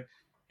 So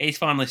he's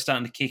finally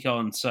starting to kick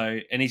on. So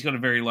and he's got a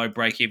very low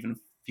break even of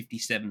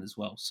 57 as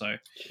well. So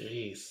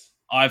jeez,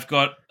 I've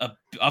got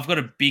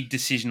a big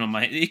decision on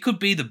my. It could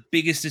be the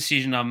biggest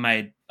decision I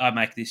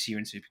make this year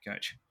in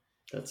Supercoach.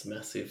 That's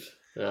massive.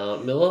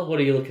 Miller, what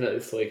are you looking at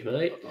this week,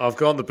 mate? I've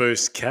gone the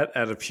boost Cat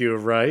out of pure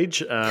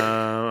rage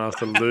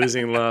after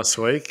losing last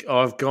week.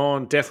 I've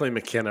gone definitely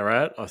McKenna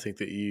at. I think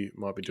that you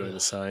might be doing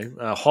the same.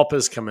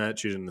 Hopper's come out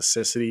due to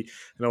necessity,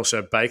 and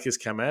also Baker's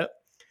come out.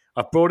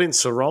 I've brought in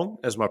Sarong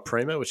as my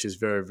primo, which is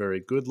very, very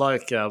good.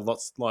 Like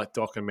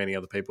Doc and many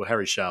other people,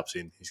 Harry Sharp's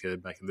in. He's going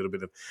to make a little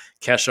bit of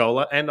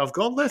cashola. And I've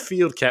gone left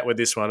field Cat with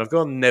this one. I've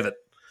gone Nevitt.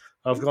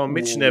 I've gone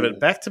Mitch Nevitt,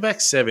 back-to-back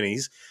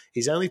 70s.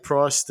 He's only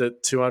priced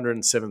at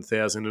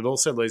 207,000. It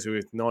also leaves me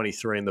with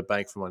 93 in the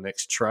bank for my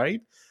next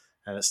trade,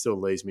 and it still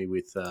leaves me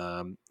with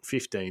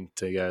 15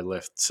 to go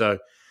left. So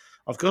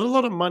I've got a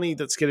lot of money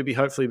that's going to be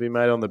hopefully be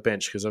made on the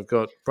bench because I've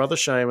got Brother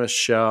Seamus,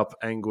 Sharp,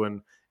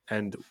 Angwin,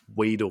 and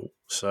Weedle.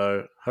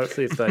 So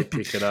hopefully if they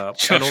pick it up.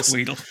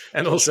 Weedle.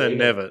 And also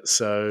Nevitt.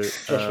 So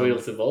Josh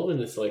Weedle's evolving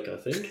this week, I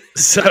think.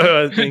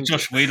 So I think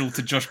Josh Weedle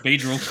to Josh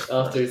Beadrell.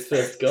 After his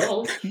first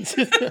goal.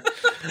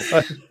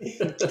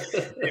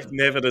 If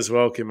Nevitt as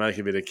well can make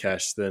a bit of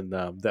cash, then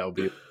that'll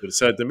be good.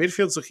 So the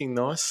midfield's looking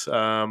nice.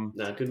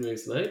 Good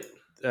moves, mate.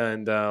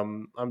 And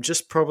I'm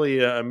just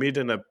probably a mid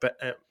and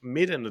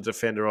a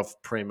defender off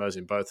primos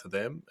in both of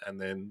them, and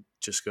then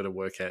just got to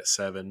work out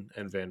Savin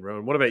and Van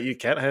Rooyen. What about you,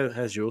 Kat?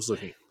 How's yours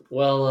looking?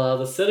 Well,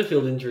 the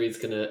Setterfield injury is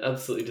going to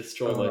absolutely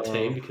destroy my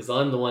team because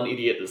I'm the one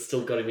idiot that's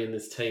still got him in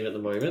this team at the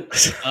moment.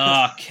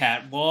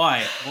 Kat,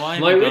 why?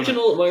 My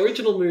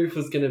original move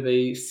was going to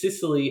be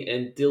Sicily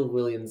and Dill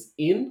Williams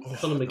in,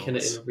 Connor McKenna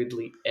and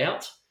Ridley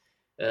out.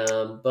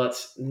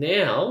 But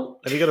now...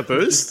 Have you got a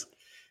boost?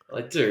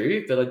 I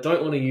do, but I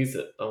don't want to use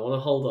it. I want to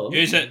hold on.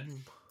 Use it.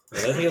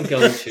 I don't think I'm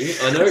going to.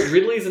 I know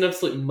Ridley's an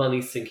absolute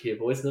money sink here,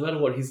 boys. No matter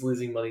what, he's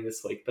losing money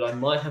this week, but I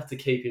might have to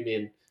keep him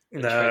in.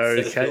 No,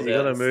 you got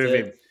to move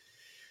him.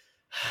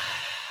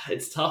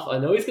 It's tough. I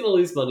know he's going to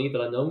lose money,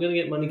 but I know I'm going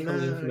to get money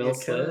coming in from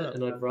elsewhere,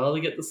 and I'd rather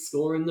get the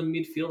score in the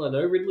midfield. I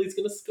know Ridley's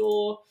going to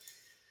score.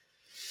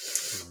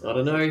 I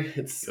don't know.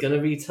 It's going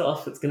to be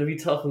tough. I'm going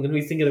to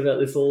be thinking about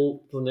this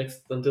all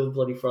until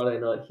bloody Friday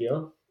night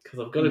here because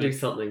I've got to do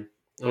something.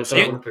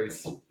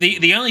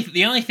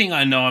 The only thing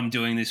I know I'm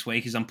doing this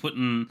week is I'm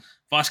putting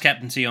vice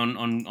captaincy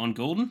on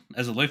Gordon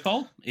as a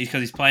loophole because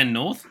he's playing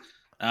North.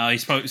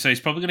 He's probably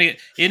going to get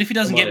even if he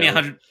doesn't get me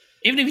 100.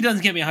 Even if he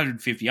doesn't get me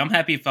 150, I'm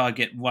happy if I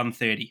get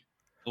 130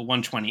 or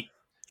 120.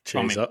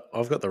 Jeez,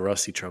 I've got the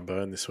rusty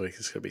trombone this week.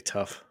 It's going to be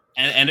tough.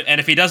 And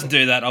if he doesn't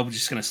do that, I'm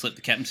just going to slip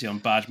the captaincy on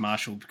Barge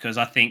Marshall because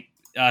I think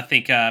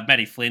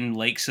Matty Flynn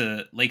leaks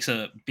a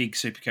big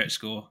Supercoach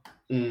score.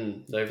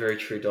 No, very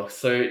true, Doc.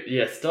 So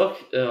yes, Doc.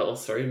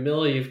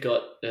 Miller, you've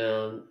got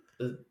the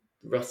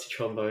rusty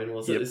trombone.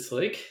 Was it this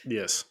week?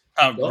 Yes.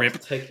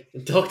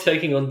 Doc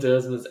taking on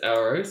Dersman's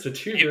Arrow. So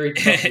two very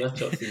tough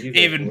matchups for you.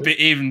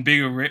 Even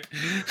bigger rip.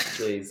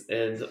 Jeez.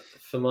 And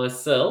for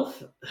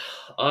myself,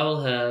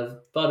 I'll have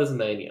Butters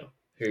Mania,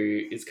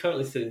 who is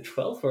currently sitting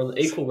 12th. We're on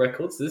equal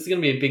records. So this is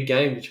going to be a big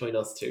game between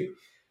us two.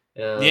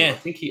 I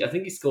think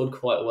he scored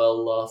quite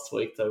well last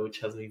week though,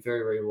 which has me very,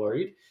 very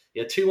worried.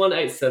 Yeah,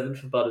 2-1-8-7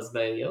 for Butters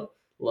Mania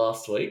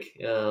last week.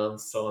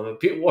 So I'm a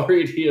bit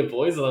worried here,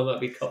 boys, that I might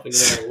be copping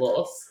another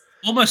loss.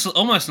 Almost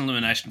an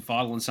elimination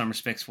final in some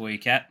respects for you,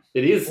 Kat.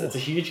 It is. It's a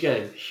huge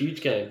game.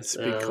 It's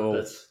a big call.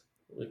 But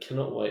we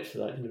cannot wait for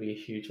that. It's going to be a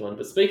huge one.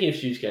 But speaking of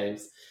huge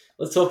games,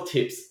 let's talk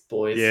tips,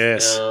 boys.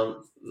 Yes.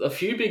 A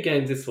few big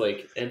games this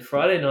week, and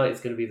Friday night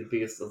is going to be the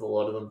biggest of a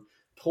lot of them.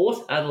 Port,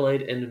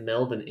 Adelaide, and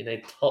Melbourne in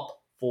a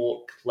top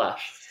 4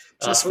 clash.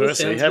 Just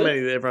firstly, how many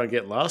did everyone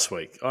get last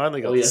week? I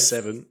only got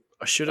 7.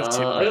 I should have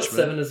tipped I got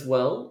 7 as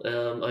well.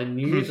 I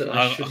knew that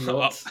I should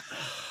not.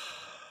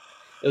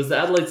 It was the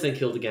Adelaide St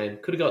Kilda game.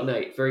 Could have gotten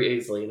 8 very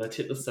easily, and I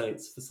tipped the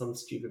Saints for some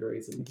stupid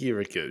reason. You're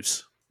a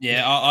goose.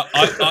 Yeah,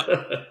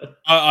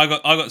 I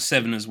got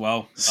 7 as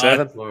well.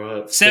 7? All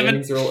right. 7.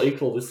 Standings are all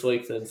equal this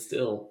week then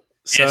still.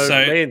 So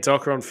me and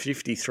Doc are on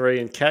 53,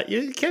 and Kat,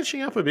 you're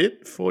catching up a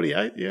bit.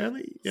 48. You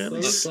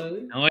only.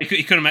 Slowly. Oh,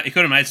 he could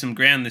have made some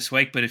ground this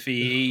week, but if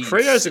he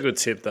Frio's a good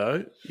tip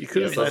though. You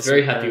could have. I was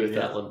very happy with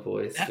that one,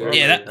 boys.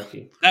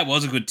 That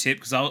was a good tip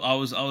because I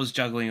was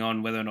juggling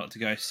on whether or not to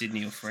go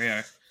Sydney or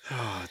Freo.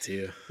 Oh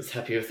dear. I was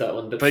happy with that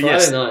one. But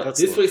Friday night,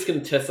 this week's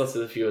going to test us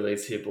with a few of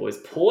these here, boys.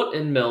 Port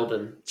and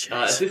Melbourne.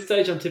 At this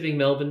stage, I'm tipping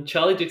Melbourne.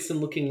 Charlie Dixon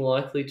looking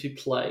likely to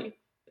play,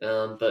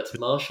 but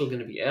Marshall going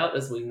to be out,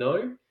 as we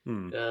know.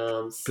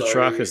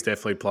 Petrarca's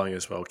definitely playing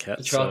as well, Kat.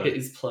 Petrarca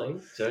is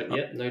playing. No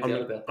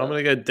doubt about that. I'm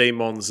going to go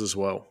D-Mons as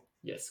well.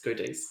 Yes, go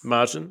Ds.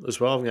 Margin as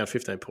well. I'm going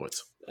 15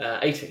 points.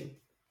 18.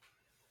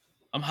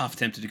 I'm half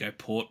tempted to go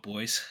Port,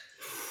 boys.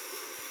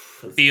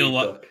 Feel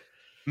like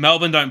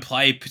Melbourne don't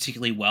play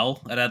particularly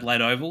well at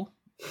Adelaide Oval,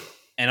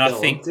 and I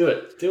think do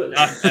it.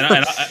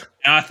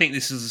 I think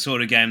this is the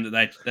sort of game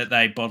that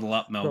they bottle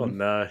up Melbourne.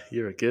 Oh no,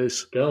 you're a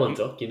goose. Go on,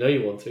 Doc. You know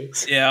you want to.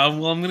 Yeah,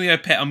 well, I'm going to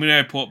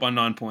go Port by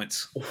 9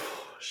 points.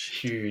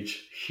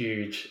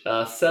 Huge.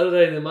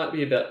 Saturday, there might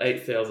be about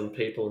 8,000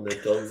 people and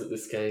their dogs at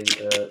this game.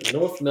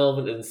 North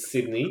Melbourne and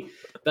Sydney.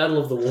 Battle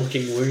of the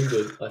Walking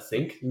Wounded, I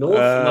think. North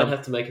might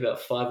have to make about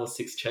 5 or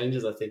 6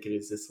 changes, I think it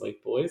is this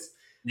week, boys.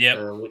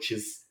 Yep. Which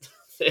is...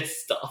 They're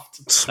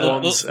stuffed.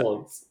 Swans.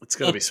 It's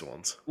going to be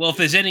Swans. Well, if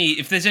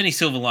there's any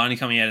silver lining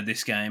coming out of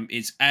this game,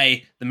 it's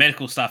A, the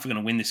medical staff are going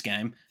to win this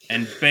game,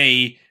 and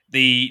B,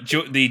 the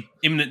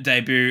imminent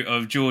debut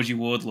of Georgie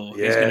Wardlaw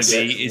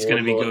is going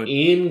to be good.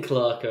 In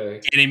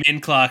Clarko. Get him in,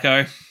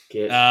 Clarko.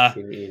 Get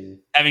him in.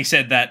 Having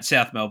said that,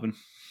 South Melbourne.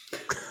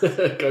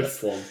 Go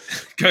Swam.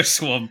 Go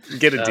Swam.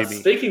 Get a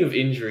Dimmy. Speaking of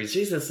injuries,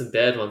 geez, there's some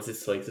bad ones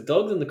this week. The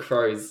Dogs and the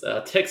Crows.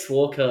 Tex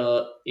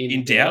Walker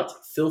in doubt.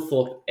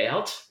 Silthorpe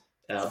out.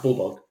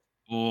 Bulldog.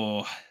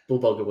 Oh.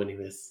 Bulldog are winning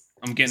this.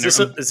 I'm getting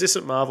is this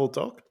at Marvel,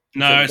 Doc?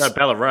 No. No,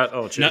 Ballarat.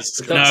 Oh,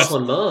 jeez. No, it's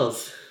on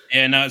Mars.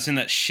 Yeah, no, it's in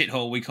that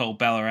shithole we call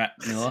Ballarat,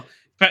 Miller.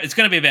 But it's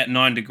going to be about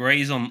 9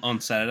 degrees on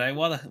Saturday.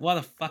 Why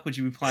the fuck would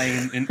you be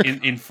playing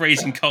in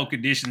freezing cold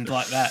conditions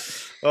like that?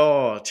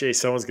 Oh, geez,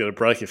 someone's going to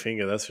break a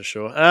finger, that's for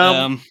sure.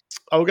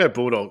 I'll go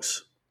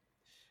Bulldogs.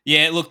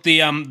 Yeah, look,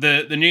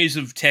 the news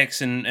of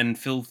Tex and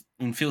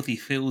Filthy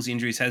Phil's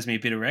injuries has me a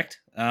bit erect.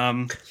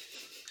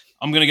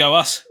 I'm going to go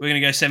us. We're going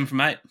to go 7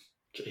 from 8.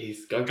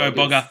 Jeez, go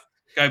Bogger.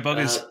 Go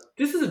Boggers.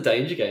 This is a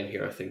danger game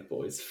here, I think,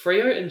 boys.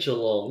 Freo and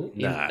Geelong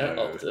at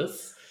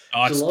Optus.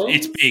 Oh,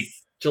 it's big.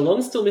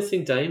 Geelong's still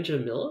missing Danger,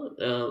 Miller.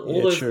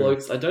 Those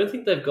blokes, I don't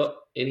think they've got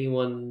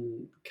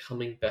anyone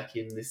coming back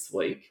in this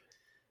week,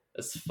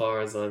 as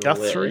far as I'm aware.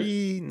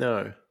 Guthrie,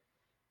 no.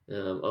 I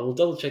will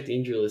double check the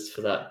injury list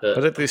for that.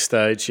 But at this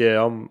stage,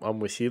 yeah, I'm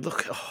with you.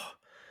 Look,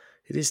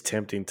 it is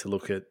tempting to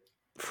look at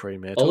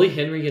Fremantle. Ollie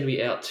Henry going to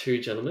be out too,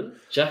 gentlemen.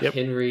 Jack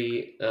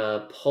Henry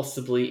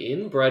possibly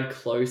in. Brad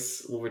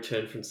Close will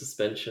return from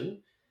suspension.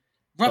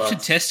 Ruptured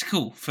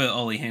testicle for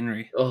Ollie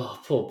Henry. Oh,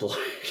 poor bloke.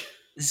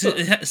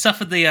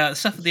 Suffered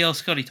the old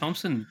Scotty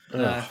Thompson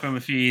from a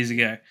few years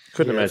ago.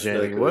 Couldn't imagine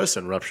anything worse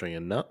than rupturing a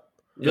nut.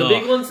 The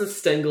big ones are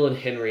Stengel and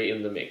Henry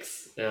in the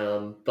mix,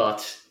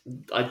 but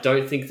I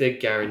don't think they're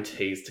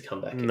guarantees to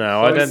come back in.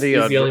 No, I don't think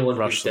I'd the only one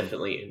rush who's them.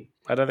 Definitely in.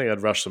 I don't think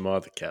I'd rush them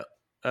either, Cat.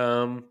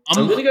 I'm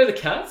going to go the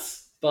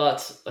Cats,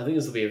 but I think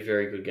this will be a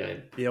very good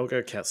game. Yeah, I'll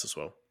go Cats as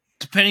well.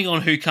 Depending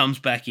on who comes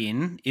back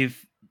in,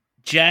 if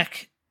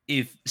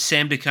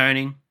Sam de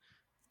Koning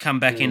come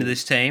back into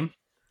this team,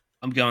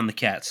 I'm going the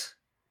Cats.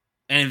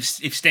 And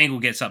if Stengel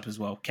gets up as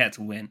well, Cats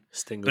will win.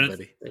 Stengel,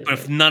 baby. But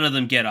if none of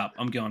them get up,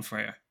 I'm going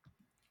Freo.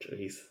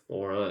 Jeez.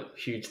 All right.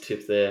 Huge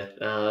tip there.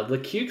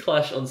 The Q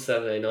Clash on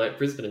Saturday night,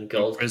 Brisbane and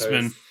Gold Coast. Yeah,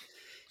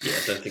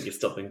 I don't think you're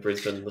stopping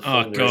Brisbane.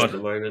 At the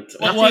moment.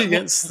 Nothing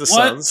against the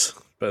Suns.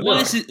 But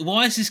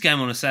why is this game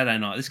on a Saturday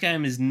night? This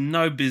game is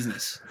no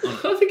business.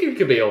 I think it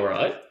could be all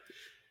right.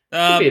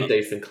 Could be a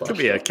decent clash. Could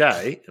be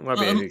okay. It won't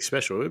be anything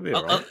special. It'll be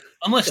all right.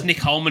 Unless Nick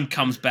Holman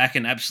comes back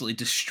and absolutely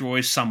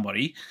destroys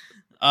somebody.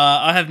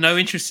 I have no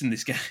interest in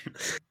this game.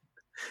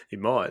 He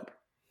might.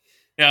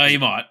 Yeah, he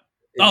might.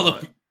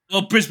 Look,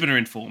 well, Brisbane are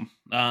in form.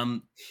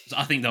 So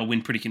I think they'll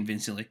win pretty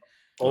convincingly.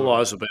 All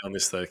eyes will be on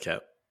this, though,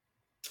 Cap.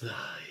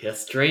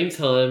 Yes, dream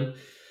time.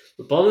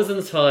 The Bombers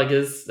and the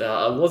Tigers.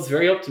 I was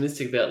very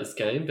optimistic about this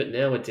game, but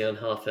now we're down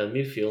half our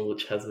midfield,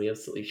 which has me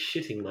absolutely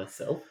shitting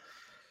myself.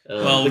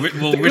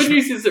 The good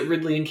news is that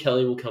Ridley and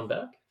Kelly will come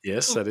back.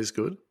 Yes, that is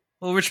good.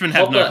 Well, Richmond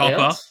have no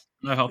Hopper. Out.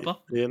 No Hopper.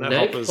 Yeah, no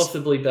Nag Hoppers.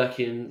 possibly back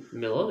in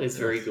Miller is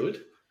very good.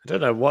 I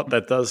don't know what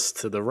that does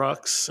to the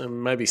rucks,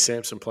 and maybe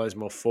Samson plays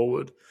more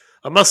forward.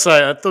 I must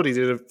say, I thought he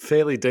did a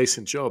fairly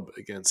decent job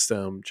against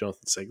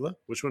Jonathan Segler,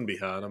 which wouldn't be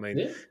hard. I mean,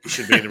 he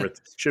should be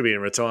in a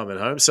retirement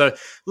home. So,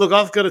 look,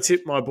 I've got to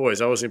tip my boys.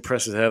 I was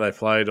impressed with how they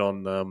played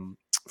on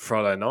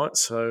Friday night,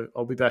 so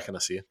I'll be backing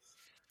us here.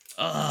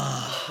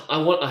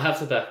 I have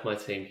to back my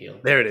team here.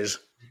 There it is.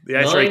 The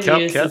A3 Cup. 9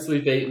 years since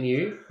we've beaten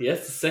you.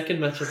 Yes, the second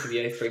matchup of the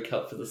A3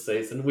 Cup for the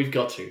season. We've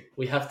got to.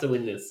 We have to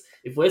win this.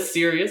 If we're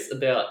serious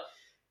about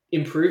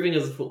improving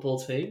as a football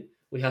team,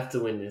 we have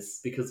to win this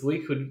because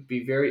we could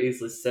be very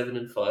easily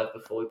 7-5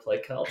 before we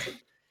play Carlton.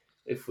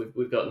 If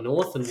we've got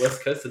North and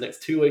West Coast the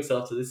next 2 weeks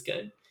after this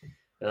game,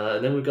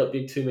 and then we've got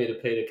Big 2 Meter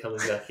Peter coming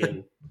back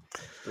in.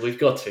 We've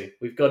got to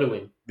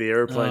win. The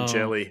aeroplane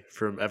jelly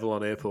from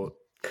Avalon Airport.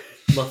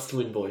 Must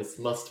win, boys.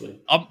 Must win.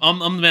 I'm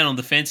the man on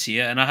the fence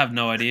here, and I have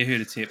no idea who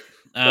to tip.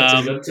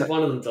 Tip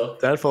one of them,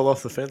 Doc. Don't fall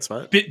off the fence,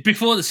 mate.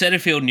 Before the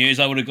Setterfield news,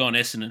 I would have gone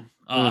Essendon.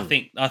 I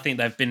think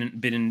they've been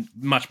in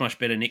much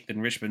better nick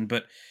than Richmond,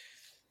 but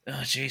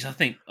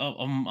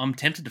I'm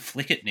tempted to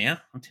flick it now.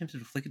 I'm tempted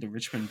to flick it to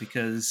Richmond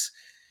because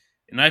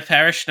no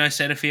Parish, no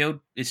Setterfield.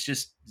 It's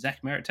just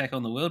Zach Merritt take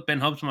on the world. Ben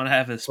Hobbs might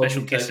have a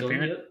special guest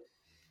appearance.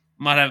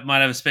 Might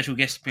have a special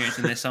guest appearance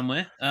in there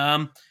somewhere.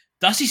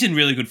 Dusty's in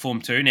really good form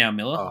too now,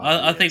 Miller.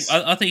 I think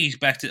he's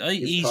back to.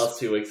 His past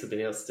 2 weeks have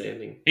been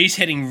outstanding. He's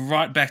heading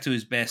right back to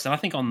his best, and I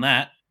think on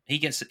that he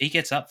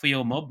gets up for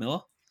your mob,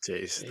 Miller.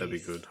 Jeez, that'd be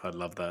good. I'd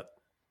love that.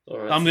 All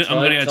right, I'm going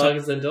to go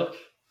Tigers then, Doc.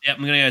 Yep,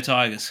 I'm going to go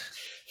Tigers.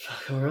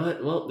 All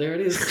right, well there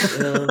it is.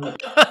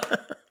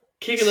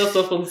 Kicking us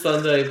off on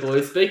Sunday,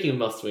 boys. Speaking of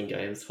must-win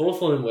games,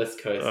 Hawthorn and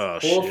West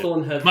Coast.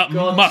 Hawthorn have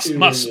must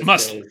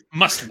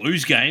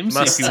lose games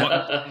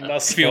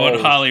if you want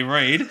Harley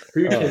Reid.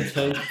 Who can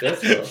tank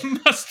better?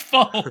 Must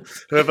fold.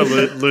 Whoever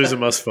loser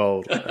must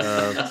fold.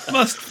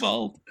 Must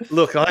fold.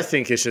 Look, I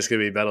think it's just going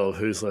to be a battle of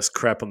who's less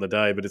crap on the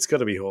day, but it's got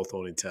to be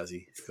Hawthorn in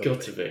Tassie. It's got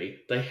to be.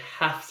 They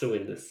have to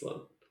win this one.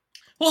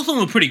 Hawthorn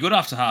were pretty good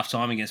after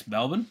half-time against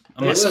Melbourne.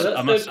 I must say.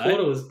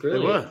 Quarter was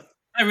brilliant. They were.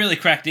 They really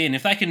cracked in.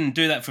 If they can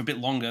do that for a bit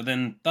longer,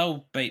 then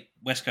they'll beat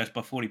West Coast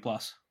by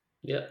 40+.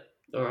 Yeah.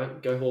 All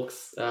right. Go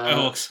Hawks. Go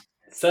Hawks.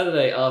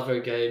 Saturday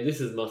Arvo game. This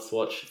is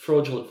must-watch.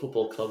 Fraudulent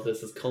Football Club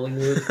versus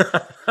Collingwood.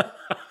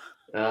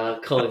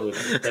 Collingwood.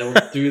 They will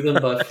do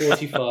them by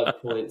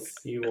 45 points.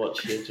 You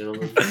watch here,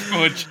 gentlemen.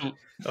 Fraudulent.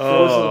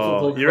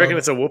 You reckon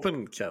it's a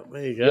whooping, Cap?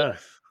 There you go.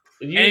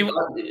 Yeah.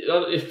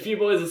 If you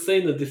boys have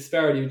seen the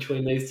disparity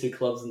between these two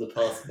clubs in the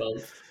past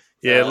month.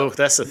 Yeah, look,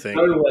 that's the thing.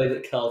 No way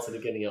that Carlton are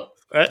getting up.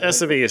 That's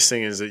the biggest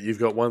thing is that you've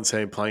got one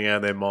team playing out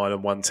of their mind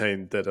and one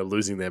team that are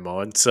losing their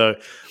mind. So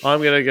I'll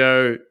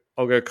go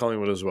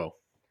Collingwood as well.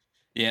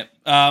 Yeah.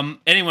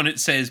 Anyone that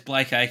says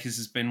Blake Acres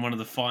has been one of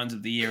the finds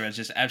of the year is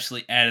just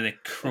absolutely out of their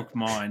crook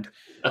mind.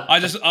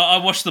 I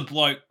watched the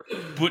bloke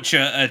butcher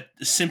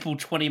a simple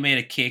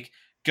 20-metre kick,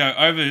 go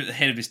over the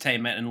head of his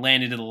teammate and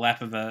land into the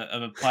lap of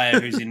a player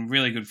who's in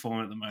really good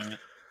form at the moment.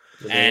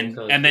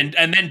 And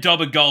then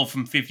dob a goal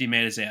from 50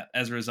 metres out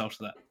as a result of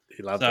that.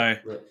 He loved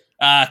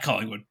it.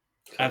 Collingwood.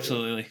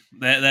 Absolutely.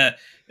 They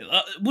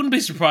wouldn't be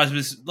surprised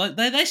with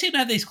they seem to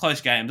have these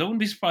close games. I wouldn't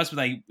be surprised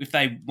if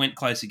they went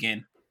close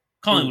again.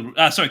 Collingwood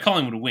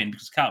will win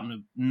because Carlton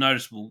are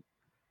noticeable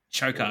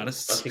choke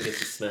artists. I think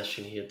it's a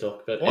smashing here,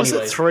 Doc. But why is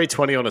it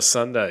 3:20 on a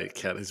Sunday,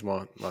 Kat, is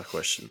my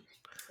question.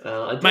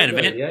 I don't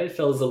know. The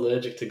AFL is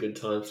allergic to good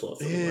time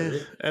slots. Yeah,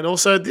 and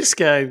also this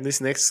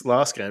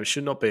last game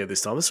should not be at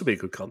this time. This will be a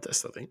good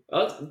contest, I think.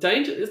 I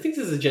think this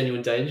is a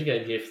genuine danger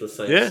game here for the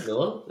Saints,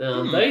 Miller.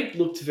 They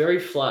looked very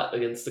flat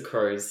against the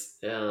Crows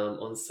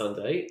on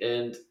Sunday,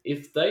 and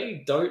if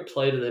they don't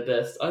play to their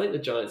best, I think the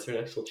Giants are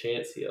an actual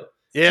chance here.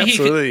 Yeah,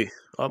 absolutely.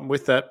 I'm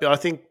with that. But I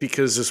think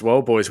because as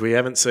well, boys, we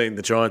haven't seen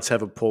the Giants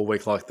have a poor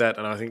week like that,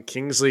 and I think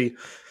Kingsley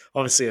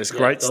obviously has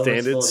great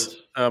standards.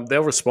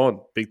 They'll respond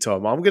big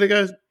time. I'm going to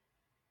go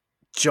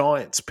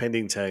Giants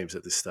pending teams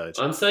at this stage.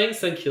 I'm saying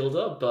St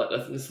Kilda, but I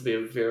think this will be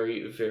a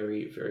very,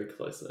 very, very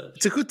close match.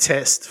 It's a good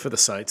test for the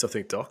Saints, I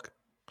think, Doc.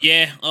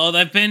 Yeah.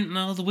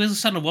 The wheels are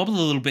starting to wobble a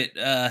little bit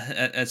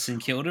at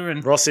St Kilda.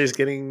 And Ross is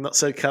getting not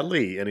so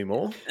cuddly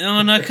anymore.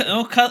 Oh, no.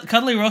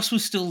 Cuddly Ross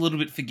was still a little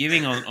bit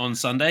forgiving on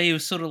Sunday. He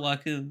was sort of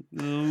like, give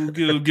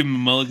him a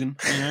mulligan.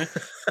 You know?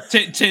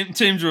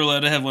 Teams are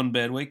allowed to have one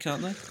bad week,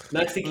 can't they?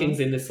 Maxi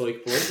King's in this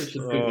week, boys, which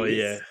is good news.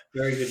 Yeah.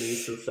 Very good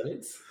news for the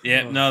Saints.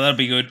 Yeah, no, that'll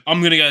be good. I'm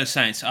going to go to the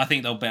Saints. I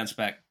think they'll bounce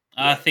back.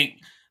 I think,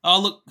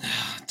 I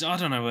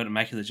don't know what to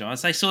make of the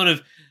Giants. They sort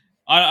of,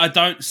 I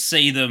don't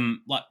see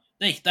them, like,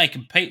 they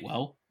compete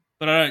well,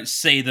 but I don't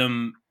see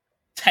them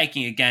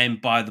taking a game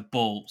by the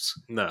balls.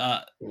 No.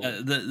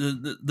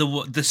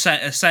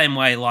 The same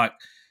way, like,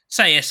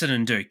 say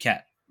Essendon do,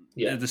 Cat,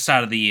 at the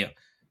start of the year,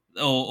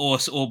 or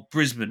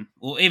Brisbane,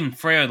 or even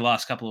Freo the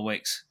last couple of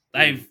weeks.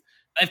 They've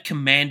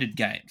commanded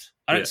games.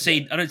 I don't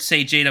see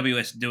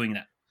GWS doing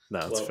that. No,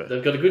 it's fair.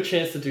 They've got a good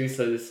chance to do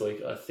so this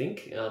week, I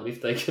think,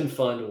 if they can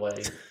find a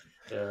way.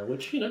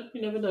 Which, you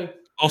never know.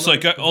 Also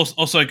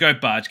go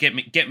Barge. Get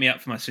me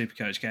up for my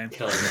Supercoach game.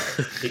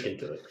 He can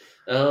do it.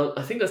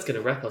 I think that's going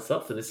to wrap us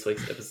up for this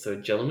week's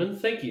episode, gentlemen.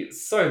 Thank you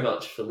so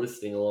much for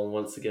listening along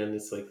once again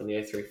this week on the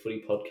A3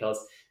 Footy Podcast.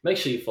 Make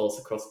sure you follow us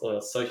across all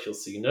our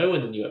socials so you know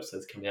when the new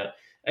episodes come out.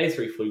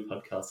 A3 Footy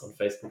Podcast on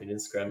Facebook and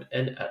Instagram,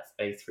 and at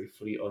A3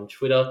 Footy on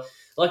Twitter.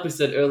 Like we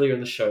said earlier in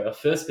the show, our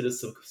first bit of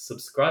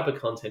subscriber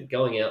content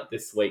going out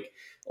this week,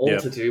 all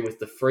to do with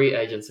the free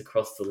agents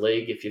across the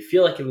league. If you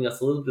feel like giving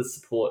us a little bit of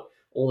support,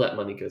 all that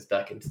money goes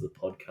back into the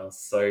podcast.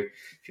 So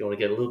if you want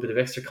to get a little bit of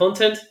extra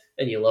content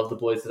and you love the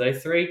boys at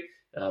A3,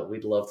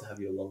 we'd love to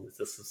have you along with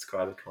the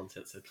subscriber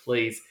content. So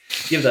please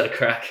give that a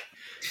crack.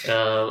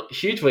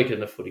 Huge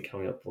weekend of footy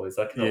coming up, boys.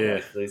 I cannot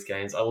wait for these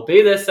games. I will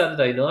be there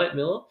Saturday night,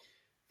 Miller.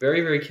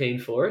 Very, very keen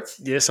for it.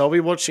 Yes, I'll be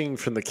watching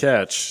from the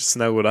couch,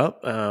 snuggled up.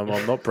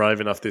 I'm not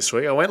brave enough this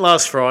week. I went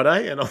last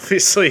Friday, and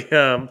obviously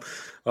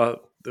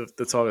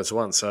the Tigers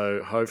won,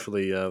 so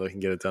hopefully they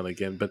can get it done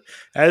again. But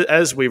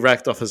as we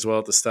racked off as well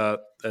at the start,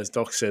 as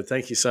Doc said,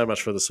 thank you so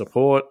much for the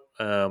support.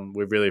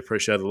 We really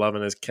appreciate the love,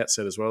 and as Kat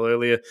said as well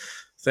earlier,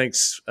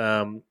 thanks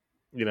for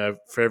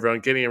everyone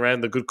getting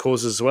around the good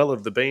causes as well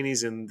of the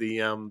beanies and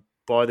the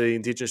buy the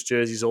Indigenous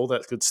jerseys, all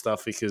that good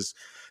stuff, because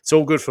it's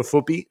all good for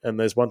footy, and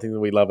there's one thing that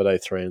we love at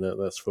A3,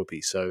 and that's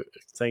footy. So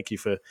thank you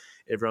for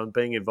everyone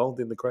being involved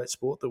in the great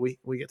sport that we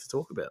get to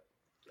talk about.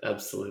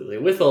 Absolutely.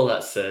 With all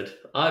that said,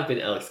 I've been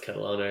Alex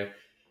Catalano.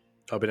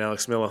 I've been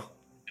Alex Miller.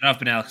 And I've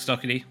been Alex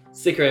Doherty.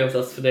 Stick around with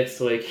us for next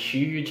week.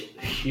 Huge,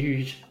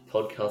 huge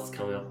podcast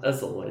coming up,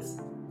 as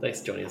always. Thanks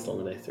for joining us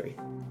on the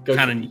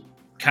A3.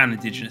 Can't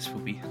Indigenous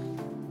footy.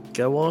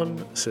 Go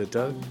on, Sir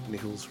Doug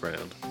Nichols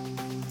round.